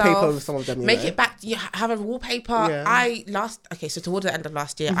make a wallpaper with some of them. Make it back. You have a wallpaper. Yeah. So towards the end of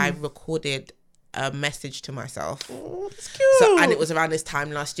last year, I recorded a message to myself. Oh, that's cute. So, and it was around this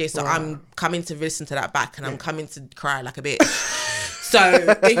time last year. So I'm coming to listen to that back and I'm coming to cry like a bitch. So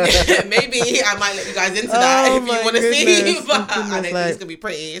maybe I might let you guys into that if you want to see. But I don't think it's going to be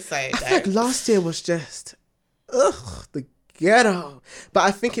pretty. So I feel like last year was just, the ghetto. But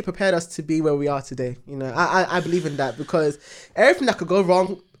I think it prepared us to be where we are today. You know, I believe in that because everything that could go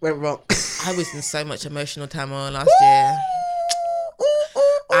wrong went wrong. I was in so much emotional turmoil last year.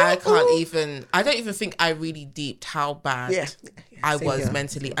 I don't even think I really deeped how bad I was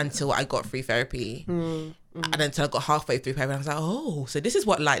mentally until I got free therapy. And until I got halfway through therapy, I was like, oh, so this is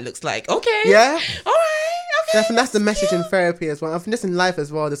what light looks like. Okay. Yeah. All right. Okay. I think that's the message in therapy as well. I think this in life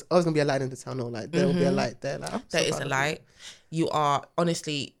as well. There's always going to be a light in the tunnel. Like, there will be a light there. Like, there is a light. You are,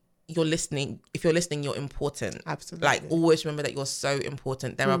 honestly, you're listening. If you're listening, you're important. Absolutely. Like, always remember that you're so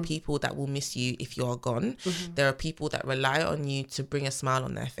important. There are people that will miss you if you're gone. There are people that rely on you to bring a smile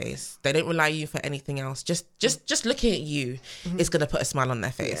on their face. They don't rely on you for anything else. Just looking at you is going to put a smile on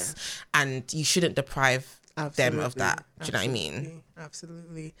their face. Yeah. And you shouldn't deprive them of that. Do you know what I mean?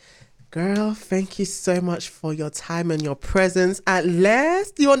 Absolutely. Girl, thank you so much for your time and your presence. At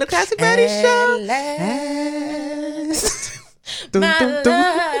last, you on the Classic Ready Show? Last. My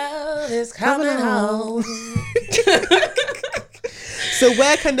love is coming home. So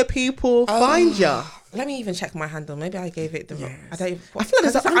where can the people find you? Let me even check my handle. Maybe I gave it the wrong. I feel like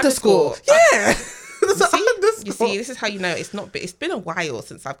there's an underscore. Yeah. You see, this is how you know it's been a while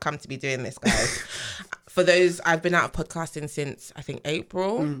since I've come to be doing this, guys. For those, I've been out of podcasting since I think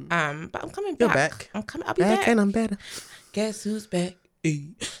April. But I'm coming back. You're back. I'll be back. And I'm better. Guess who's back?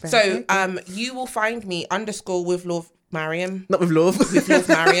 So you will find me _ with love Mariam. Not with love. With love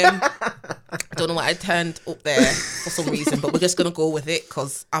Mariam. I don't know why I turned up there for some reason, but we're just gonna go with it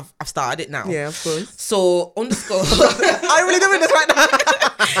because I've started it now. Yeah, of course. So _ I'm really doing this right now.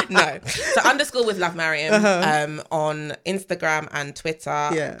 No. So _ with love Mariam on Instagram and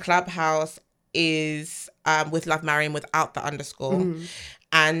Twitter. Yeah. Clubhouse is with love Mariam without the underscore.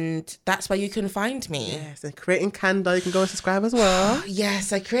 And that's where you can find me. Yes, and Creating Candor, you can go and subscribe as well. Yes,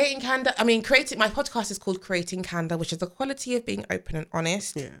 so Creating Candor. I mean, my podcast is called Creating Candor, which is the quality of being open and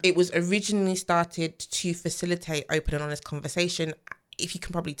honest. Yeah. It was originally started to facilitate open and honest conversation. If you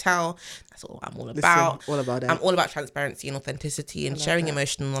can probably tell, that's all I'm all about. All about that. I'm all about transparency and authenticity and sharing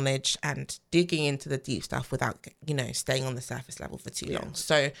emotional knowledge and digging into the deep stuff without, staying on the surface level for too long.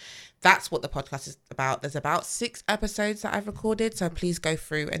 So that's what the podcast is about. There's about 6 episodes that I've recorded, so please go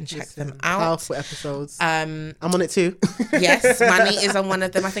through and check them out. Powerful episodes. I'm on it too. Yes, Manny is on one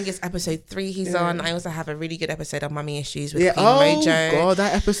of them. I think it's episode 3 he's on. I also have a really good episode on mummy issues with Queen Mojo. God,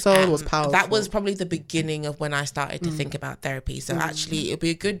 that episode was powerful. That was probably the beginning of when I started to think about therapy. So actually, it'll be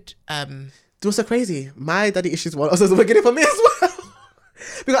a good... It was so crazy. My daddy issues was also the beginning for me as well.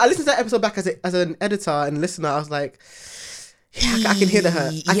 Because I listened to that episode back as an editor and listener. I was like, yeah, I can hear the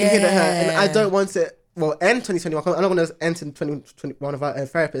hurt. I can hear the hurt. And I don't want to, end 2021. I'm not going to end in 2021 without a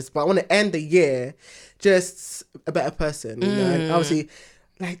therapist, but I want to end the year just a better person. You know? And obviously,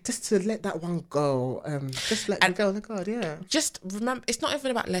 like, just to let that one go. Just let it go. Let God, yeah. Just remember, it's not even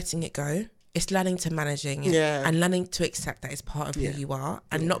about letting it go. It's learning to managing it and learning to accept that it's part of who you are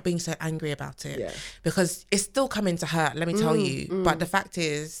and not being so angry about it. Yeah. Because it's still coming to hurt, let me tell you. But the fact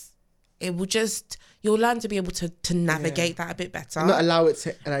is, it will you'll learn to be able to navigate that a bit better. Not allow it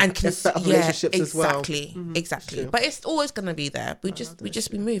to affect other relationships as well. Exactly. But it's always going to be there. We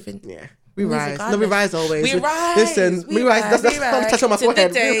be moving. Yeah. We rise. No, we rise always. We rise. Listen, we rise. That's I'm touching on my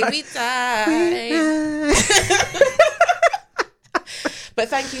forehead. Today we die. But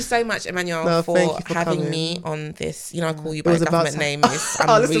thank you so much, Emmanuel, for having me on this. I call you by government name.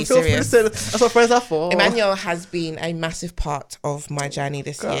 I'm really serious. That's what friends are for. Emmanuel has been a massive part of my journey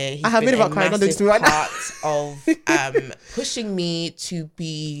this year. I have been about crying. Don't do this to me right now. Part of pushing me to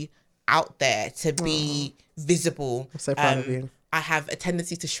be out there, to be visible. I'm so proud of you. I have a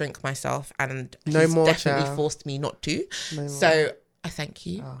tendency to shrink myself, and No he's more, definitely child. forced me not to. No more. So I thank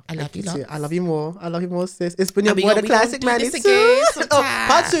you. Oh, I love thank you, too. lots. I love you more. I love you more, sis. It's been your And boy, the we classic gonna do Manny this too. again Oh,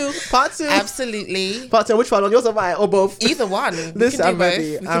 part two. Absolutely. Part two. Which one? On yours or mine? Or both? Either one. We Listen, can do I'm both. ready.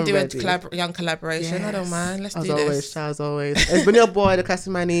 We I'm can do ready. a young collaboration. I don't mind. Let's As do always, this. as always. It's been your boy, the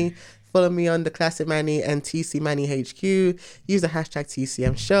classic Manny. Follow me on the classic Manny and TC Manny HQ. Use the hashtag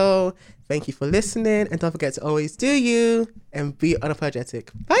TCM show. Thank you for listening, and don't forget to always do you and be unapologetic.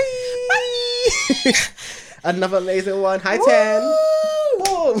 Bye. Bye. Another amazing one. Hi, 10.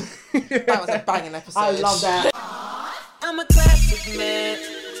 Boom. That was a banging episode. I love that. I'm a classic man.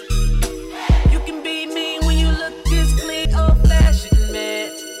 You can be mean when you look this clean, old fashioned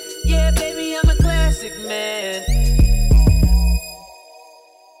man. Yeah, baby, I'm a classic man.